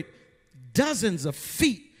buried dozens of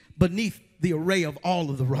feet beneath the array of all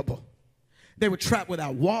of the rubble. They were trapped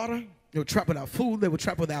without water. They were trapped without food. They were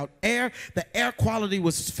trapped without air. The air quality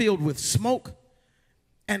was filled with smoke.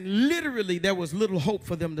 And literally, there was little hope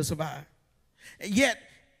for them to survive. Yet,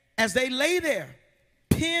 as they lay there,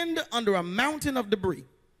 pinned under a mountain of debris,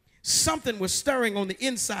 something was stirring on the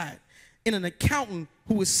inside in an accountant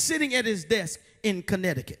who was sitting at his desk in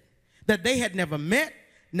Connecticut that they had never met,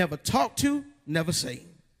 never talked to, never seen.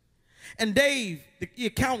 And Dave, the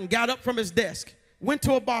accountant, got up from his desk, went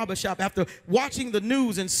to a barbershop after watching the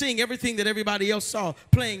news and seeing everything that everybody else saw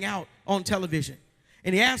playing out on television.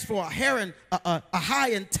 And he asked for a high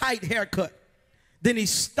and tight haircut. Then he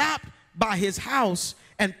stopped by his house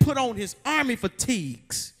and put on his army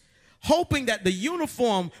fatigues, hoping that the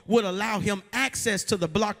uniform would allow him access to the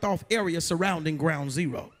blocked off area surrounding Ground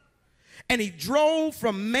Zero. And he drove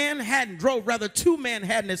to Manhattan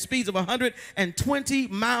at speeds of 120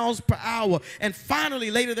 miles per hour. And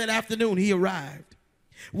finally, later that afternoon, he arrived.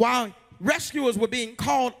 While rescuers were being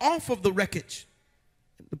called off of the wreckage,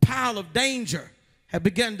 the pile of danger had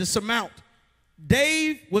begun to surmount.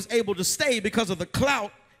 Dave was able to stay because of the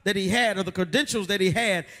clout that he had, or the credentials that he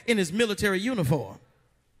had in his military uniform.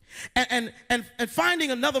 And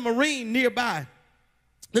finding another Marine nearby,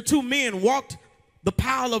 the two men walked the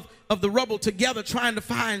pile of the rubble together, trying to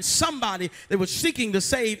find somebody that was seeking to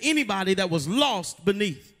save anybody that was lost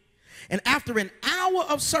beneath. And after an hour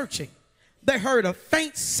of searching, they heard a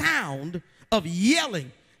faint sound of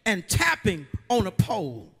yelling and tapping on a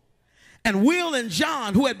pole. And Will and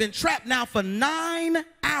John, who had been trapped now for 9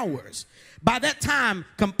 hours, by that time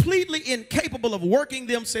completely incapable of working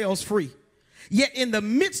themselves free. Yet in the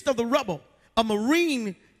midst of the rubble, a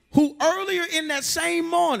Marine who earlier in that same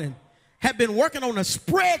morning had been working on a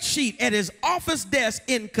spreadsheet at his office desk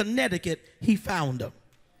in Connecticut, he found them.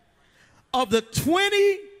 Of the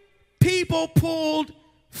 20 people pulled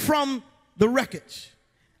from the wreckage,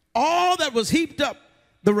 all that was heaped up,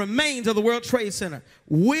 the remains of the World Trade Center,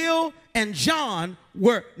 Will and John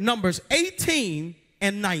were numbers 18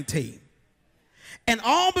 and 19. And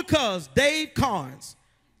all because Dave Carnes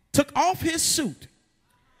took off his suit,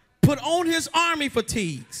 put on his army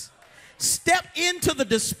fatigues, stepped into the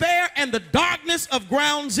despair and the darkness of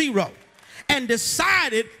Ground Zero, and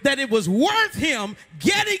decided that it was worth him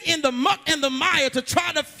getting in the muck and the mire to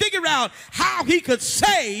try to figure out how he could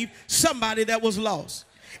save somebody that was lost.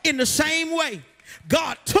 In the same way,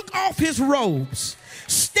 God took off his robes,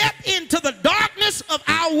 stepped into the darkness of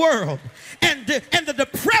our world and the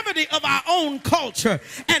depravity of our own culture,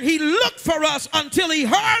 and he looked for us until he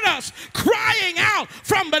heard us crying out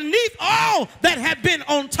from beneath all that had been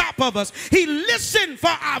on top of us. He listened for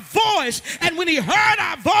our voice, and when he heard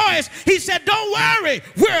our voice, he said, don't worry,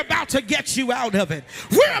 we're about to get you out of it.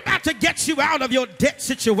 We're about to get you out of your debt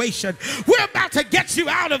situation. We're about to get you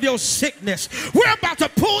out of your sickness. We're about to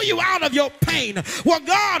pull you out of your pain. Well,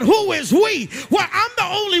 God, who is we? Well, I'm the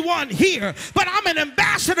only one here, but I'm an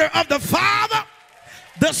ambassador of the Father,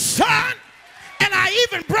 the Son, and I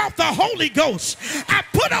even brought the Holy Ghost. I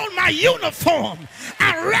put on my uniform.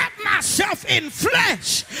 I wrap myself in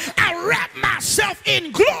flesh. I wrap myself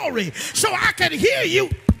in glory so I can hear you.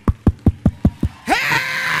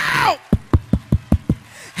 Help!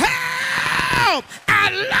 Help!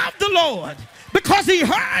 I love the Lord because he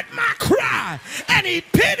heard my cry and he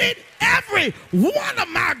pitied every one of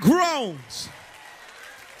my groans.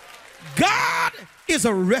 God is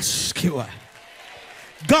a rescuer.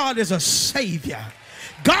 God is a savior.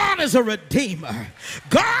 God is a redeemer.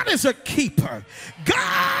 God is a keeper.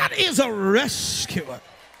 God is a rescuer.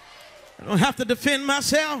 I don't have to defend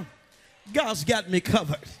myself. God's got me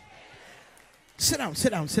covered. Sit down,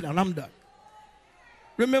 sit down, sit down. I'm done.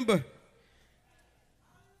 Remember,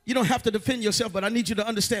 you don't have to defend yourself, but I need you to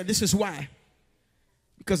understand this is why.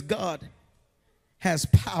 Because God has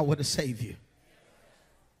power to save you.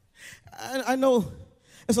 I know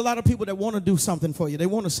there's a lot of people that want to do something for you. They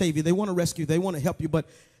want to save you. They want to rescue you. They want to help you, but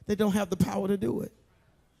they don't have the power to do it.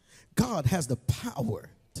 God has the power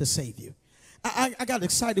to save you. I got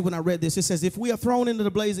excited when I read this. It says, if we are thrown into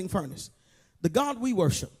the blazing furnace, the God we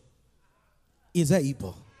worship is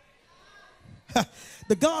able.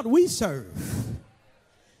 The God we serve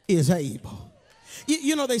is able.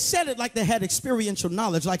 You know, they said it like they had experiential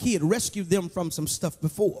knowledge, like he had rescued them from some stuff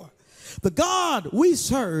before. The God we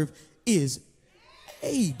serve is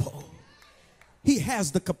able. He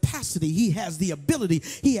has the capacity, he has the ability,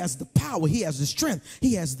 he has the power, he has the strength,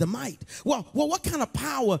 he has the might. Well, what kind of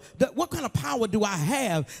power? What kind of power do I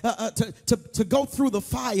have to go through the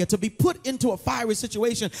fire, to be put into a fiery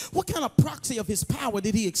situation? What kind of proxy of his power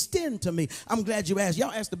did he extend to me? I'm glad you asked.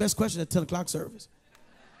 Y'all asked the best question at 10 o'clock service.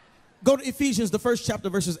 Go to Ephesians, the first chapter,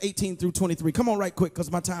 verses 18 through 23. Come on right quick,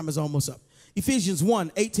 because my time is almost up. Ephesians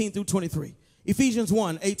 1, 18 through 23. Ephesians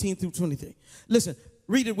 1, 18 through 23. Listen,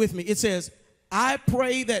 read it with me. It says, I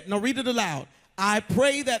pray that, now read it aloud. I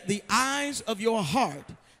pray that the eyes of your heart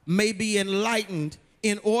may be enlightened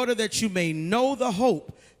in order that you may know the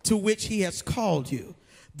hope to which he has called you,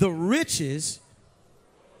 the riches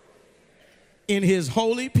in his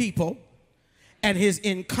holy people, and his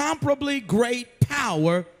incomparably great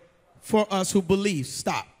power for us who believe.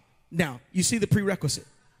 Stop. Now, you see the prerequisite.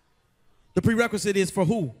 The prerequisite is for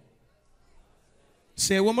who?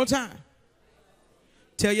 Say it one more time.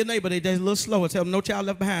 Tell your neighbor they're a little slower. Tell them no child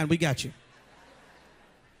left behind. We got you.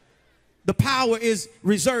 The power is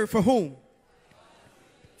reserved for whom?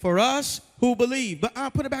 For us who believe. But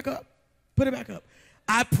put it back up. Put it back up.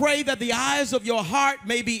 I pray that the eyes of your heart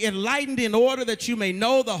may be enlightened in order that you may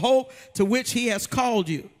know the hope to which he has called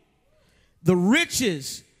you, the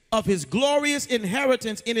riches of his glorious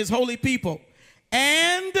inheritance in his holy people,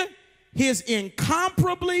 and his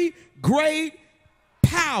incomparably great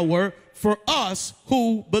power for us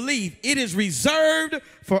who believe. It is reserved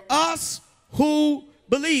for us who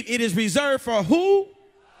believe. It is reserved for who?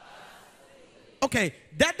 Okay,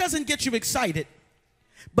 that doesn't get you excited,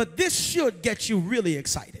 but this should get you really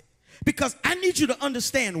excited, because I need you to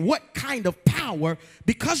understand what kind of power,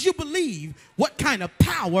 because you believe, what kind of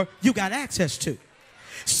power you got access to.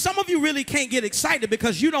 Some of you really can't get excited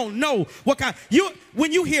because you don't know what kind.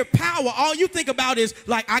 When you hear power, all you think about is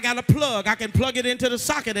like, I got a plug. I can plug it into the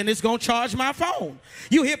socket and it's going to charge my phone.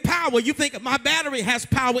 You hear power, you think my battery has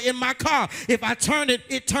power in my car. If I turn it,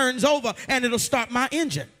 it turns over and it'll start my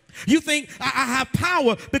engine. You think I have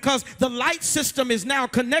power because the light system is now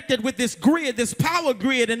connected with this grid, this power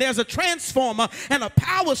grid, and there's a transformer and a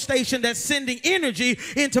power station that's sending energy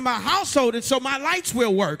into my household, and so my lights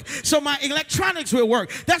will work, so my electronics will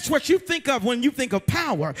work. That's what you think of when you think of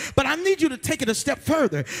power. But I need you to take it a step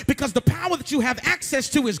further, because the power that you have access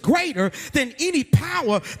to is greater than any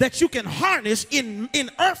power that you can harness in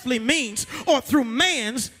earthly means or through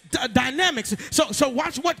man's dynamics. So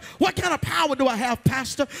watch, what kind of power do I have,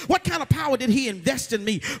 Pastor? What kind of power did he invest in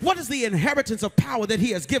me? What is the inheritance of power that he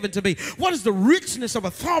has given to me? What is the richness of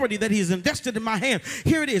authority that he has invested in my hand?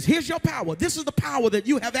 Here it is. Here's your power. This is the power that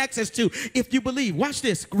you have access to if you believe. Watch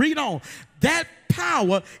this. Read on. That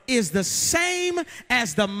power is the same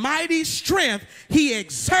as the mighty strength he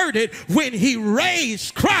exerted when he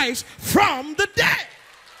raised Christ from the dead.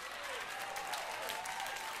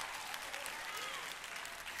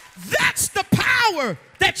 That's the power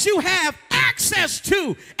that you have access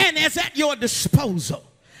to and is at your disposal.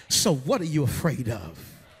 So what are you afraid of?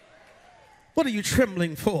 What are you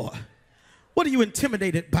trembling for? What are you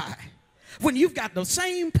intimidated by? When you've got the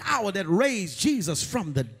same power that raised Jesus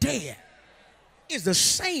from the dead, is the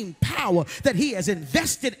same power that he has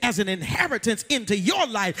invested as an inheritance into your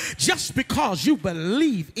life just because you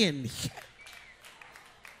believe in him.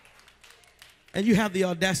 And you have the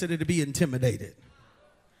audacity to be intimidated,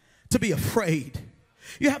 to be afraid.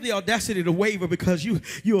 You have the audacity to waver because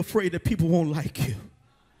you're afraid that people won't like you.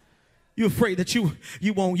 You're afraid that you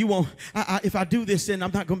won't. If I do this, then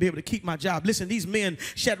I'm not going to be able to keep my job. Listen, these men,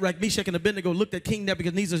 Shadrach, Meshach, and Abednego, looked at King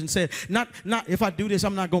Nebuchadnezzar and said, not if I do this,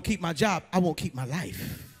 I'm not going to keep my job. I won't keep my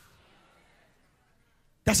life.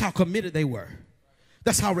 That's how committed they were.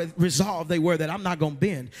 That's how resolved they were that I'm not going to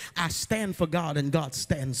bend. I stand for God and God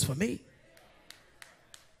stands for me.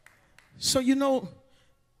 So you know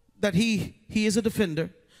that he is a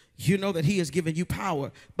defender. You know that he has given you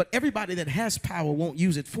power. But everybody that has power won't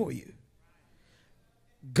use it for you.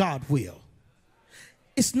 God will.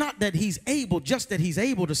 It's not that he's able, just that he's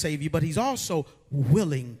able to save you, but he's also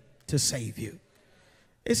willing to save you.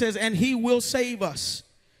 It says, and he will save us,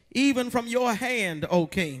 even from your hand, O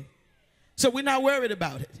king. So we're not worried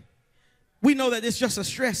about it. We know that it's just a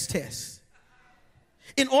stress test.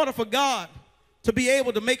 In order for God to be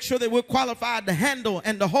able to make sure that we're qualified to handle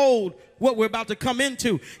and to hold what we're about to come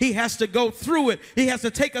into, he has to go through it. He has to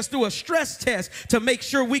take us through a stress test to make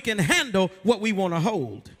sure we can handle what we want to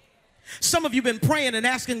hold. Some of you have been praying and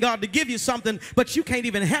asking God to give you something, but you can't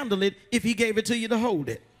even handle it if he gave it to you to hold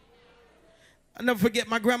it. I'll never forget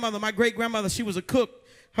my grandmother, my great-grandmother. She was a cook.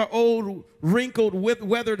 Her old, wrinkled,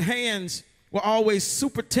 weathered hands were always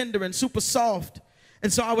super tender and super soft.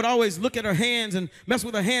 And so I would always look at her hands and mess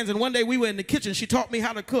with her hands. And one day we were in the kitchen. She taught me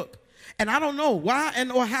how to cook. And I don't know why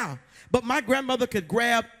and or how, but my grandmother could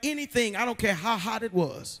grab anything, I don't care how hot it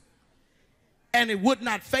was, and it would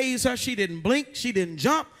not faze her. She didn't blink. She didn't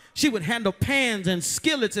jump. She would handle pans and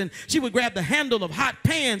skillets, and she would grab the handle of hot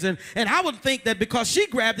pans, and I would think that because she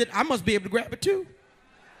grabbed it, I must be able to grab it too.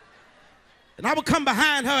 And I would come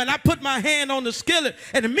behind her, and I put my hand on the skillet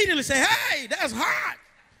and immediately say, hey, that's hot.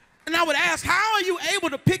 And I would ask, how are you able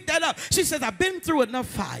to pick that up? She says, I've been through enough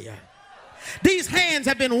fire. These hands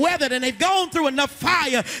have been weathered and they've gone through enough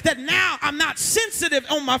fire that now I'm not sensitive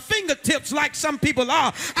on my fingertips like some people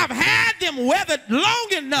are. I've had them weathered long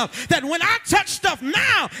enough that when I touch stuff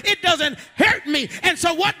now, it doesn't hurt me. And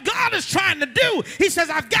so what God is trying to do, he says,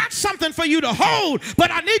 I've got something for you to hold, but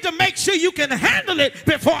I need to make sure you can handle it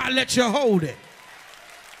before I let you hold it.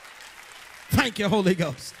 Thank you, Holy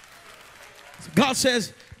Ghost. God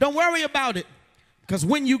says, don't worry about it, because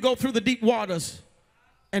when you go through the deep waters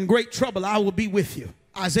and great trouble, I will be with you.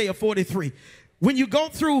 Isaiah 43. When you go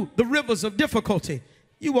through the rivers of difficulty,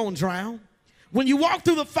 you won't drown. When you walk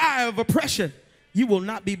through the fire of oppression, you will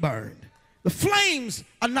not be burned. The flames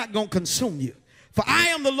are not going to consume you. For I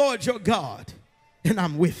am the Lord your God, and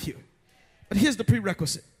I'm with you. But here's the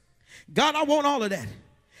prerequisite. God, I want all of that.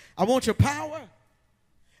 I want your power.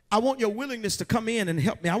 I want your willingness to come in and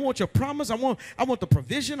help me. I want your promise. I want the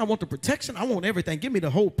provision. I want the protection. I want everything. Give me the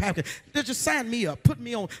whole package. Just sign me up. Put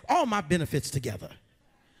me on all my benefits together.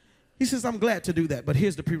 He says, I'm glad to do that, but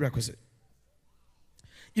here's the prerequisite.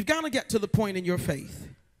 You've got to get to the point in your faith.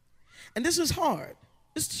 And this is hard.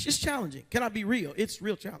 It's challenging. Can I be real? It's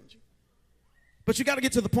real challenging. But you got to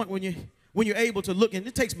get to the point when you're able to look, and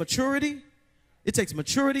it takes maturity. It takes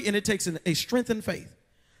maturity, and it takes a strengthened faith.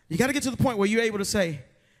 You got to get to the point where you're able to say,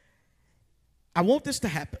 I want this to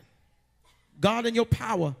happen. God, in your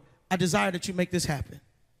power, I desire that you make this happen.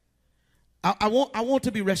 I want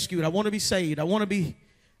to be rescued. I want to be saved. I want to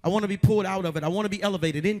be pulled out of it. I want to be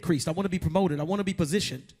elevated, increased. I want to be promoted. I want to be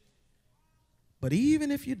positioned. But even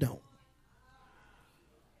if you don't,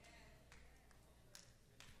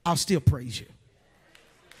 I'll still praise you.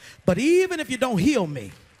 But even if you don't heal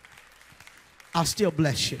me, I'll still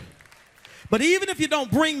bless you. But even if you don't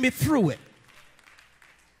bring me through it,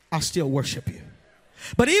 I'll still worship you.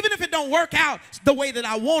 But even if it don't work out the way that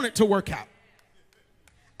I want it to work out,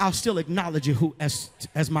 I'll still acknowledge you as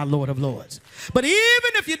my Lord of Lords. But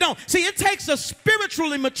even if you don't, see, it takes a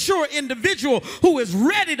spiritually mature individual who is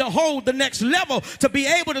ready to hold the next level to be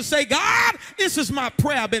able to say, God, this is my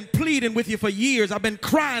prayer. I've been pleading with you for years. I've been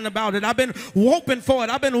crying about it. I've been hoping for it.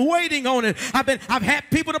 I've been waiting on it. I've had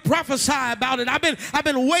people to prophesy about it. I've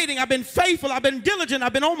been waiting. I've been faithful. I've been diligent.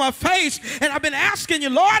 I've been on my face, and I've been asking you,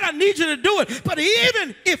 Lord, I need you to do it. But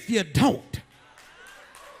even if you don't,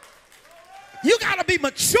 you got to be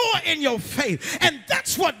mature in your faith. And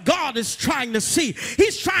that's what God is trying to see.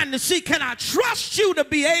 He's trying to see, can I trust you to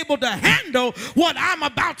be able to handle what I'm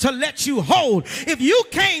about to let you hold? If you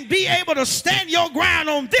can't be able to stand your ground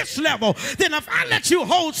on this level, then if I let you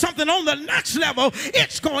hold something on the next level,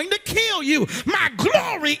 it's going to kill you. My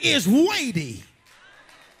glory is weighty.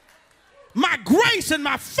 My grace and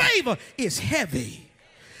my favor is heavy.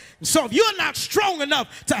 So if you're not strong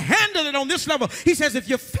enough to handle it on this level, he says, if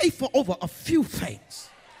you're faithful over a few things.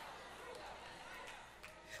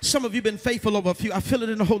 Some of you have been faithful over a few. I feel it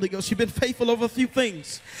in the Holy Ghost. You've been faithful over a few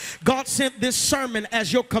things. God sent this sermon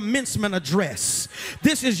as your commencement address.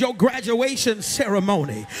 This is your graduation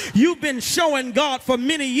ceremony. You've been showing God for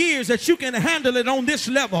many years that you can handle it on this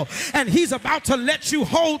level. And he's about to let you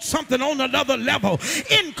hold something on another level.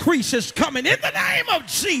 Increase is coming. In the name of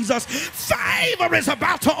Jesus, favor is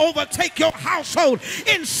about to overtake your household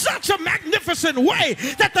in such a magnificent way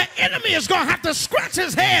that the enemy is going to have to scratch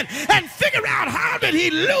his head and figure out, how did he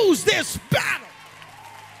lose this battle?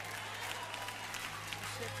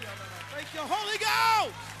 Thank you, Holy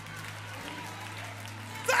Ghost.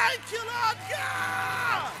 Thank you, Lord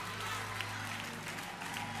God.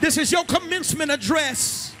 This is your commencement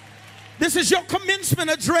address. This is your commencement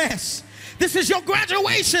address. This is your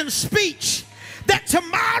graduation speech. That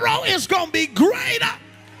tomorrow is going to be greater.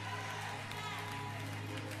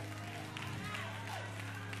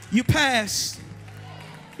 You passed.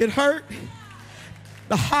 It hurt.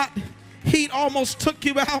 The hot heat almost took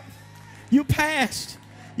you out. You passed.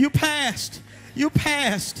 You passed. You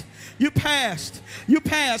passed. You passed. You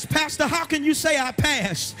passed. Pastor, how can you say I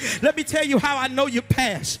passed? Let me tell you how I know you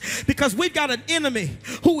passed. Because we've got an enemy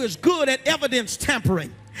who is good at evidence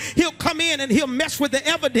tampering. He'll come in and he'll mess with the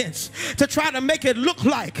evidence to try to make it look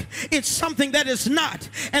like it's something that it's not,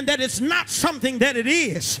 and that it's not something that it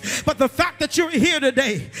is. But the fact that you're here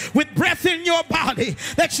today with breath in your body,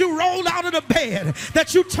 that you rolled out of the bed,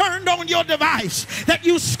 that you turned on your device, that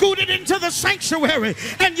you scooted into the sanctuary,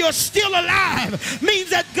 and you're still alive, means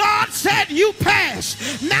that God said you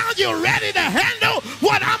passed. Now you're ready to handle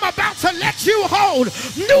what I'm about to let you hold.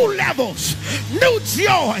 New levels, new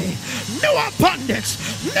joy, new abundance,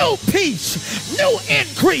 new peace, new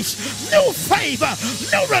increase, new favor,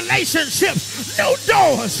 new relationships, new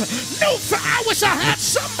doors, new. I wish I had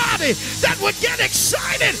somebody that would get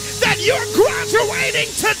excited that you're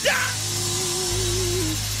graduating today.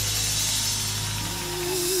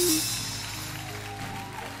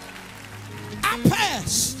 I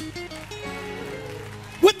passed.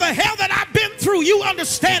 With the hell that I've been through, you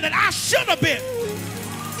understand that I should have been.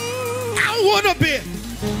 I would have been.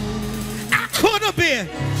 I could have been.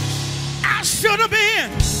 I should have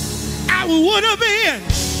been. I would have been.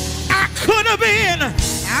 I could have been.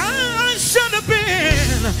 I should have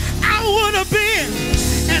been. I would have been.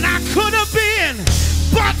 And I could have been.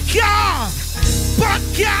 But God. But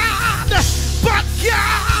God. But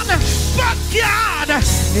God. But God.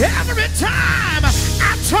 Every time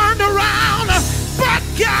I turned around, but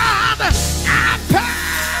God, I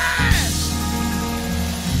passed.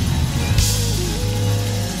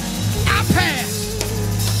 I passed.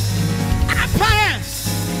 I passed.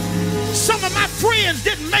 Some of my friends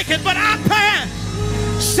didn't make it, but I passed.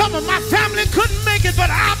 Some of my family couldn't make it, but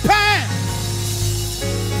I passed.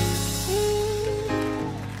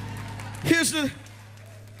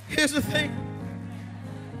 Here's the thing.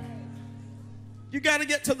 You got to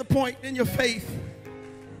get to the point in your faith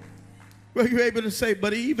where you're able to say,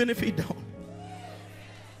 but even if he don't.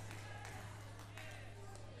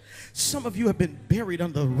 Some of you have been buried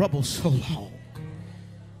under the rubble so long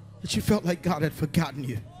that you felt like God had forgotten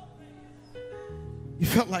you. You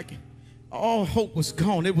felt like all hope was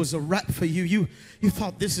gone. It was a wrap for you. You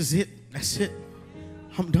thought, this is it. That's it.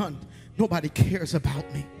 I'm done. Nobody cares about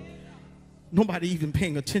me. Nobody even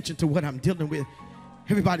paying attention to what I'm dealing with.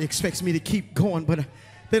 Everybody expects me to keep going, but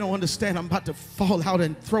they don't understand I'm about to fall out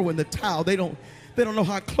and throw in the towel. They don't know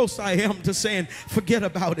how close I am to saying, forget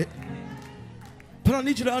about it. But I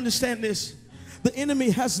need you to understand this. The enemy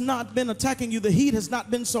has not been attacking you. The heat has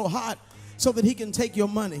not been so hot so that he can take your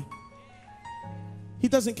money. He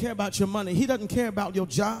doesn't care about your money. He doesn't care about your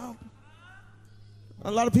job.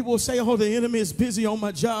 A lot of people will say, oh, the enemy is busy on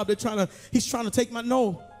my job. He's trying to take my,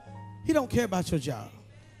 no. He don't care about your job.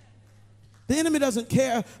 The enemy doesn't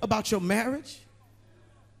care about your marriage.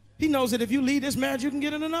 He knows that if you leave this marriage, you can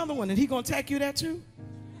get in another one, and he's going to attack you there too.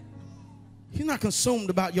 He's not consumed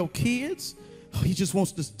about your kids. Oh, he just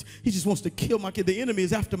wants to kill my kid. The enemy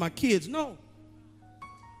is after my kids. No.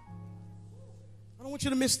 I don't want you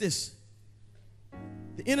to miss this.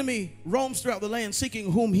 The enemy roams throughout the land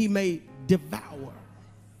seeking whom he may devour.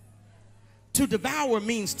 To devour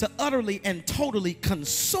means to utterly and totally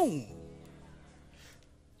consume,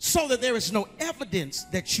 so that there is no evidence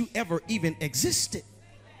that you ever even existed.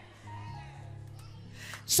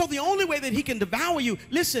 So the only way that he can devour you,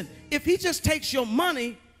 listen, if he just takes your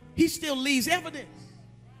money, he still leaves evidence.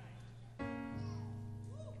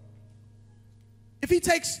 If he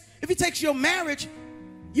takes your marriage,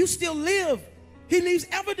 you still live. He leaves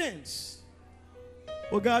evidence.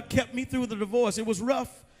 Well, God kept me through the divorce. It was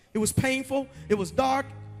rough. It was painful. It was dark.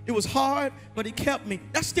 It was hard, but he kept me.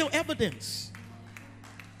 That's still evidence.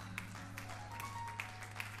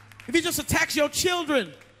 If he just attacks your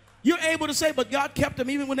children, you're able to say, but God kept them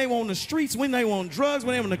even when they were on the streets, when they were on drugs,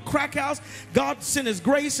 when they were in the crack house. God sent his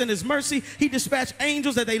grace and his mercy. He dispatched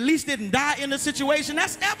angels that they at least didn't die in the situation.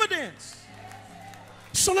 That's evidence.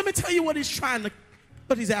 So let me tell you what he's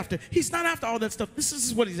after. He's not after all that stuff. This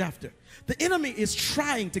is what he's after. The enemy is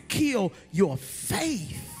trying to kill your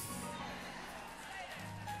faith.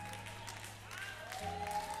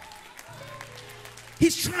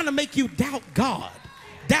 He's trying to make you doubt God.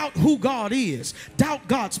 Doubt who God is. Doubt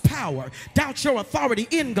God's power. Doubt your authority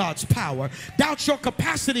in God's power. Doubt your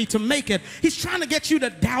capacity to make it. He's trying to get you to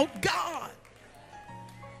doubt God.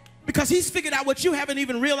 Because he's figured out what you haven't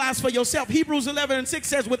even realized for yourself. Hebrews 11:6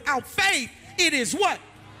 says, without faith, it is what?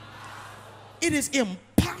 It is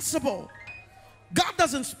impossible. God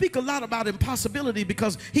doesn't speak a lot about impossibility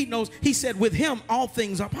because he knows, he said with him all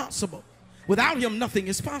things are possible. Without him nothing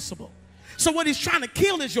is possible. So what he's trying to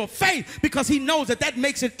kill is your faith, because he knows that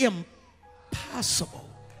makes it impossible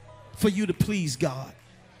for you to please God.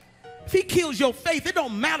 If he kills your faith, it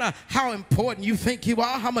don't matter how important you think you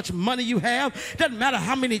are, how much money you have. It doesn't matter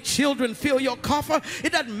how many children fill your coffer.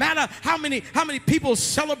 It doesn't matter how many people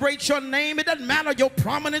celebrate your name. It doesn't matter your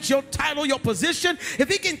prominence, your title, your position. If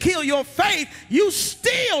he can kill your faith, you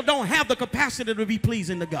still don't have the capacity to be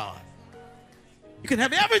pleasing to God. You can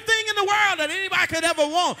have everything in the world that anybody could ever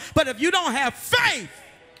want, but if you don't have faith,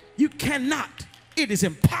 you cannot. It is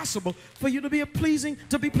impossible for you to be pleasing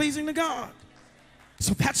to God.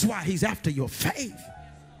 So that's why he's after your faith.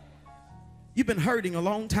 You've been hurting a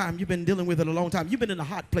long time. You've been dealing with it a long time. You've been in a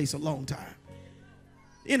hot place a long time.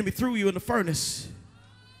 The enemy threw you in the furnace.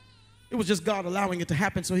 It was just God allowing it to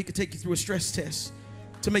happen so he could take you through a stress test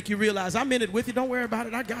to make you realize, I'm in it with you. Don't worry about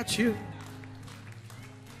it. I got you.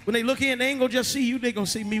 When they look in, they ain't going to just see you. They're going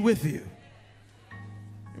to see me with you.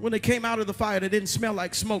 And when they came out of the fire, they didn't smell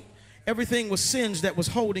like smoke. Everything was singed that was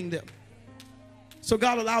holding them. So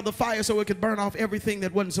God allowed the fire so it could burn off everything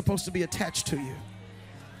that wasn't supposed to be attached to you.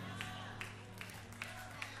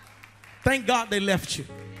 Thank God they left you.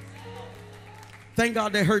 Thank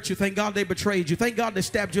God they hurt you. Thank God they betrayed you. Thank God they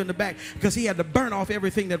stabbed you in the back, because he had to burn off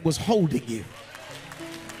everything that was holding you.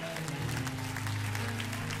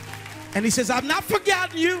 And he says, I've not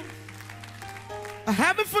forgotten you. I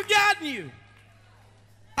haven't forgotten you.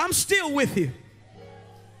 I'm still with you.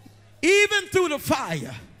 Even through the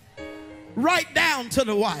fire. Right down to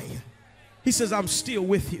the wire. He says, I'm still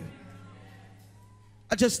with you.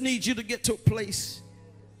 I just need you to get to a place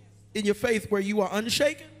in your faith where you are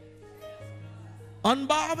unshaken,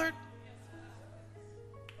 unbothered,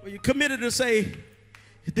 where you're committed to say,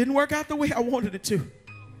 it didn't work out the way I wanted it to.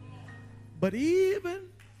 But even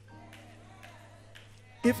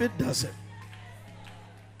if it doesn't,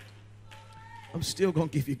 I'm still going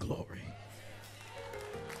to give you glory.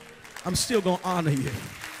 I'm still going to honor you.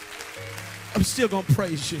 I'm still going to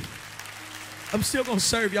praise you. I'm still going to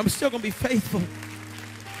serve you. I'm still going to be faithful.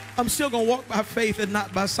 I'm still going to walk by faith and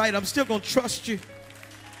not by sight. I'm still going to trust you.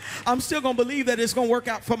 I'm still going to believe that it's going to work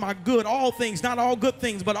out for my good. All things, not all good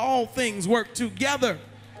things, but all things work together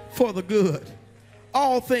for the good.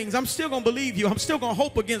 All things. I'm still going to believe you. I'm still going to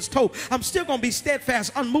hope against hope. I'm still going to be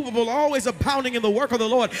steadfast, unmovable, always abounding in the work of the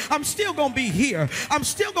Lord. I'm still going to be here. I'm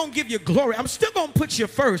still going to give you glory. I'm still going to put you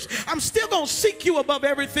first. I'm still going to seek you above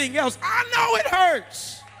everything else. I know it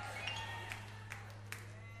hurts.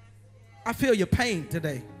 I feel your pain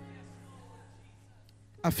today.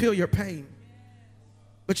 I feel your pain.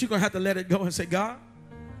 But you're going to have to let it go and say, God,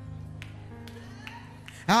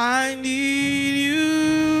 I need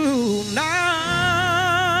you now.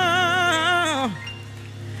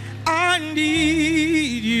 I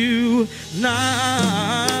need you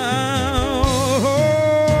now.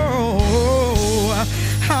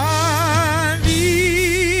 I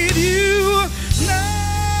need you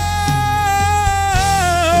now.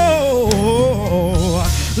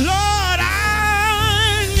 Lord,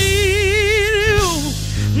 I need you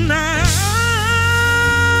now.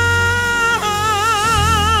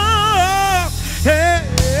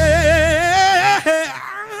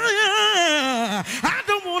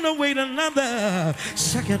 Wait another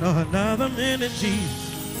second or another minute, Jesus.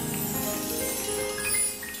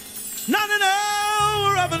 Not an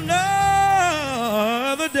hour of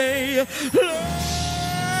another day.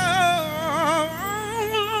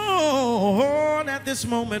 Lord, at this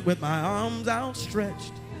moment with my arms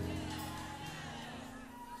outstretched,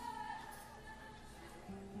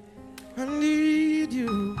 I need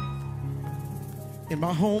you in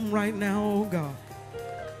my home right now, oh God.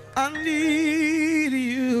 I need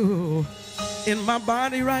you in my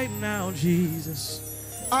body right now, Jesus.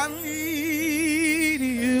 I need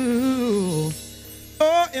you,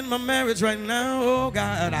 oh, in my marriage right now, oh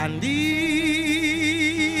God. I need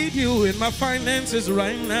you in my finances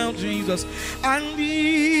right now, Jesus. I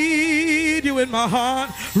need you in my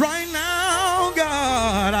heart right now,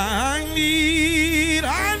 God. I need you,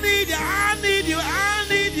 I need you, I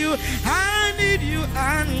need you, I need you,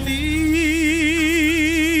 I need.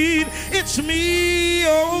 It's me,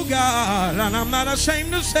 oh God, and I'm not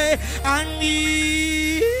ashamed to say I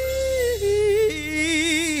need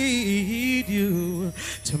you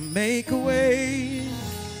to make a way.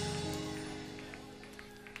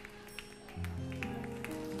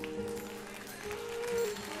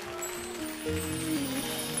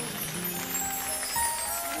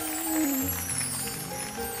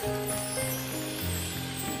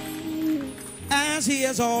 As he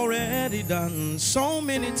has already done so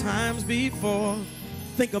many times before.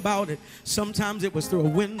 Think about it. Sometimes it was through a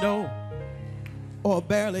window or a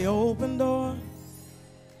barely open door.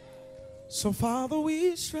 So Father,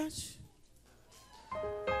 we stretch.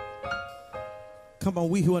 Come on,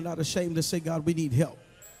 we who are not ashamed to say, God, we need help.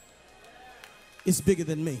 is bigger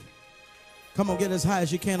than me. Come on, get as high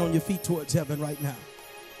as you can on your feet towards heaven right now.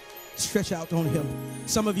 Stretch out on him.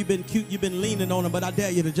 Some of you been cute, you've been leaning on him, but I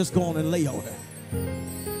dare you to just go on and lay on him.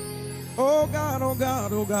 Oh God, oh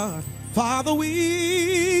God, oh God. Father,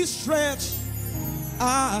 we stretch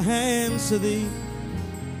our hands to thee.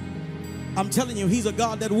 I'm telling you, he's a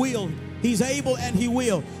God that will. He's able and he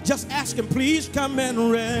will. Just ask him, please come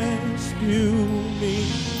and rescue me.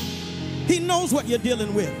 He knows what you're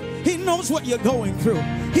dealing with. He knows what you're going through.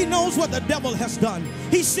 He knows what the devil has done.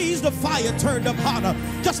 He sees the fire turned up hotter.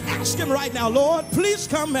 Just ask him right now, Lord, please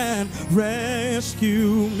come and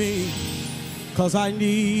rescue me. Because I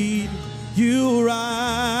need you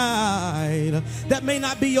right. That may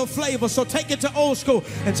not be your flavor, so take it to old school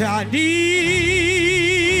and say, I need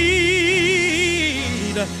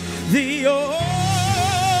thee. Oh,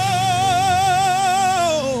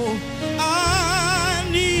 I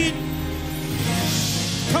need.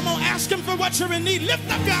 Come on, ask him for what you're in need. Lift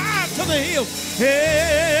up your eyes to the hill.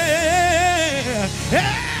 Yeah,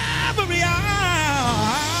 every hour.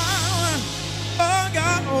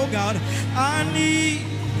 Oh God, I need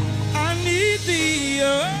thee.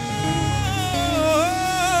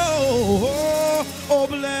 Oh,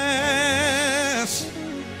 bless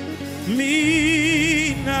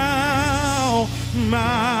me now,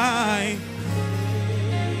 my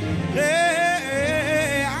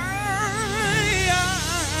I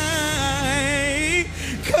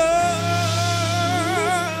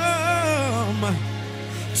come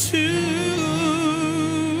to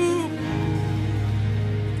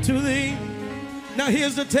thee. Now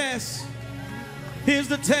here's the test. Here's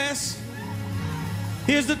the test.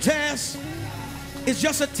 Here's the test. It's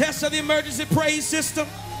just a test of the emergency praise system.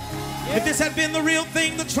 If this had been the real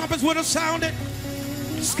thing, the trumpets would have sounded.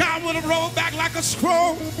 The sky would have rolled back like a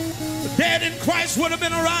scroll. The dead in Christ would have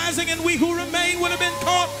been arising, and we who remain would have been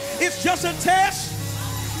caught. It's just a test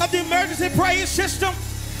of the emergency praise system.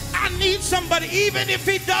 I need somebody, even if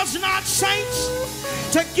he does not, saints,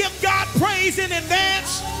 to give God praise in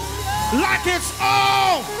advance like it's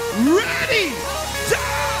already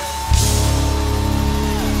done.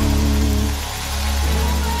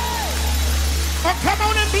 Oh, come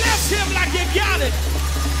on and bless him like you got it.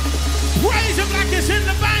 Praise him like it's in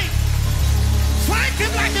the bank. Thank him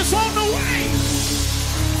like it's on the way.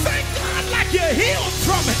 Thank God like you're healed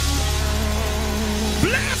from it.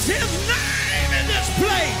 Bless his name in this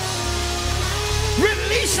place.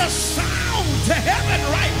 Release a sound to heaven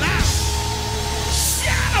right now.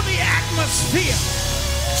 Shatter the atmosphere.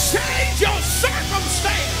 Change your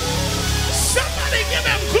circumstance. Somebody give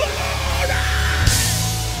him glory.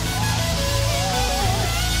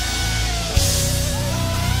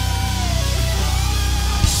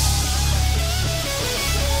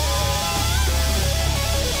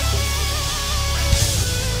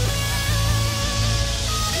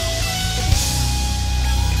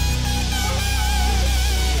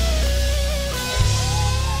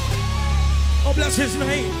 Oh, bless his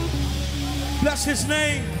name. Bless his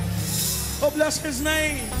name. Oh, bless his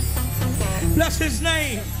name. Bless his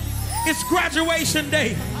name. It's graduation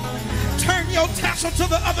day. Turn your tassel to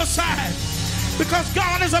the other side, because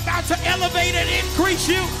God is about to elevate and increase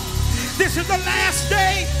you. This is the last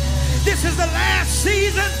day. This is the last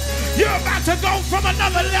season. You're about to go from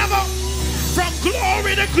another level, from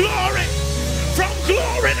glory to glory, from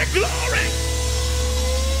glory to glory.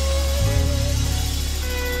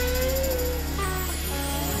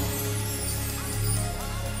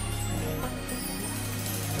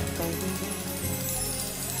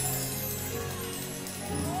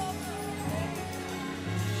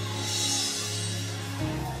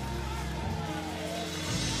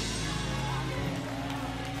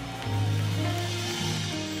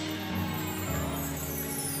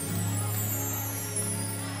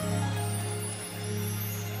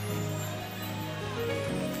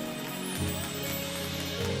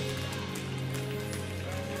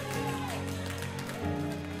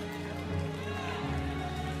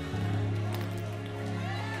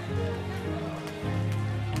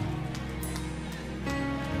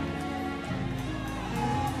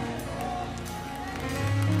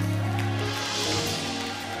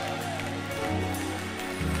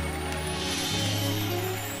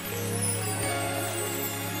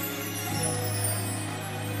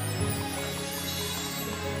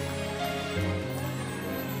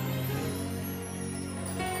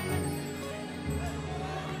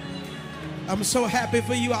 I'm so happy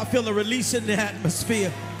for you. I feel a release in the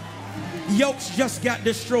atmosphere. Yokes just got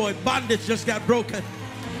destroyed. Bondage just got broken.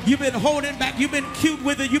 You've been holding back. You've been cute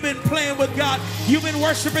with it. You've been playing with God. You've been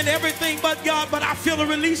worshiping everything but God. But I feel a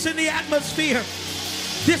release in the atmosphere.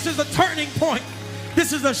 This is a turning point.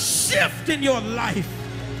 This is a shift in your life.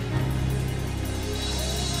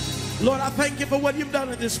 Lord, I thank you for what you've done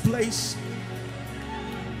in this place.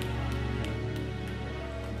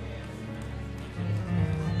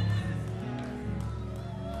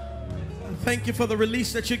 Thank you for the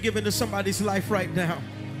release that you're giving to somebody's life right now.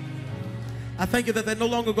 I thank you that they're no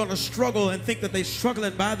longer going to struggle and think that they're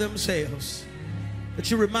struggling by themselves. That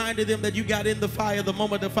you reminded them that you got in the fire the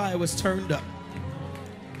moment the fire was turned up.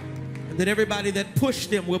 And that everybody that pushed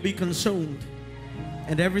them will be consumed.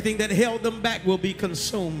 And everything that held them back will be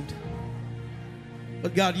consumed.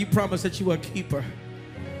 But God, you promised that you were a keeper.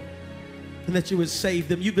 And that you would save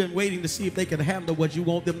them. You've been waiting to see if they can handle what you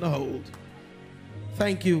want them to hold.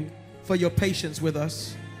 Thank you for your patience with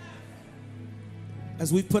us.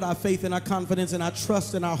 As we put our faith and our confidence and our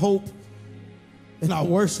trust and our hope and our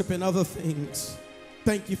worship and other things.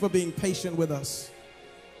 Thank you for being patient with us.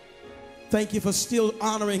 Thank you for still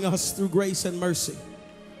honoring us through grace and mercy.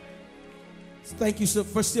 Thank you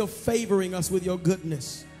for still favoring us with your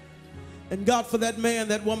goodness. And God, for that man,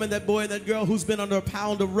 that woman, that boy, that girl who's been under a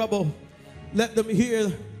pound of rubble, let them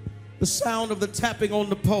hear the sound of the tapping on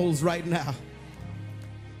the poles right now.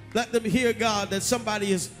 Let them hear, God, that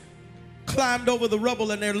somebody has climbed over the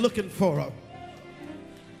rubble and they're looking for her.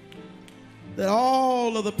 That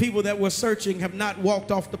all of the people that were searching have not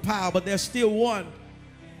walked off the pile, but there's still one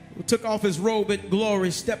who took off his robe in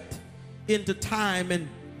glory, stepped into time and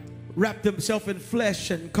wrapped himself in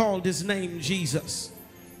flesh and called his name Jesus.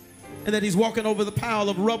 And that he's walking over the pile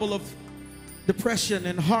of rubble of depression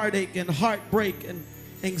and heartache and heartbreak and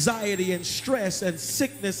anxiety and stress and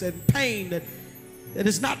sickness and pain that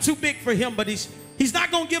it's not too big for him, but he's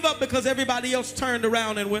not going to give up because everybody else turned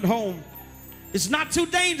around and went home. It's not too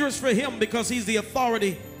dangerous for him because he's the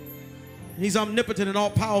authority. He's omnipotent and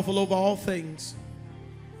all-powerful over all things.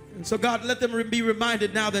 And so, God, let them be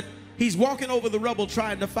reminded now that he's walking over the rubble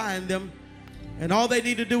trying to find them. And all they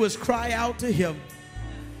need to do is cry out to him.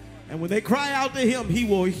 And when they cry out to him, he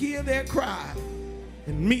will hear their cry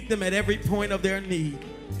and meet them at every point of their need.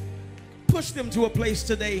 Push them to a place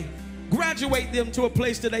today. Graduate them to a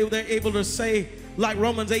place today where they're able to say, like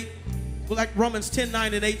Romans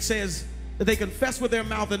 10:9 and 8 says, that they confess with their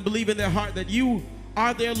mouth and believe in their heart that you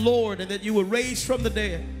are their Lord and that you were raised from the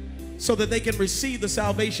dead so that they can receive the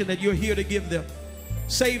salvation that you're here to give them.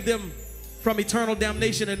 Save them from eternal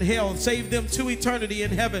damnation in hell and save them to eternity in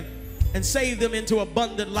heaven and save them into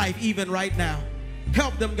abundant life even right now.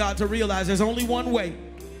 Help them, God, to realize there's only one way,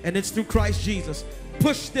 and it's through Christ Jesus.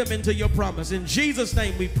 Push them into your promise. In Jesus'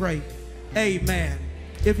 name we pray. Amen.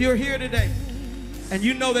 If you're here today and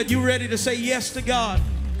you know that you're ready to say yes to God,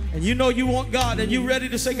 and you know you want God, and you're ready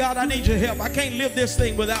to say, God, I need your help. I can't live this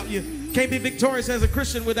thing without you. Can't be victorious as a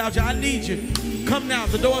Christian without you. I need you. Come now.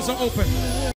 The doors are open.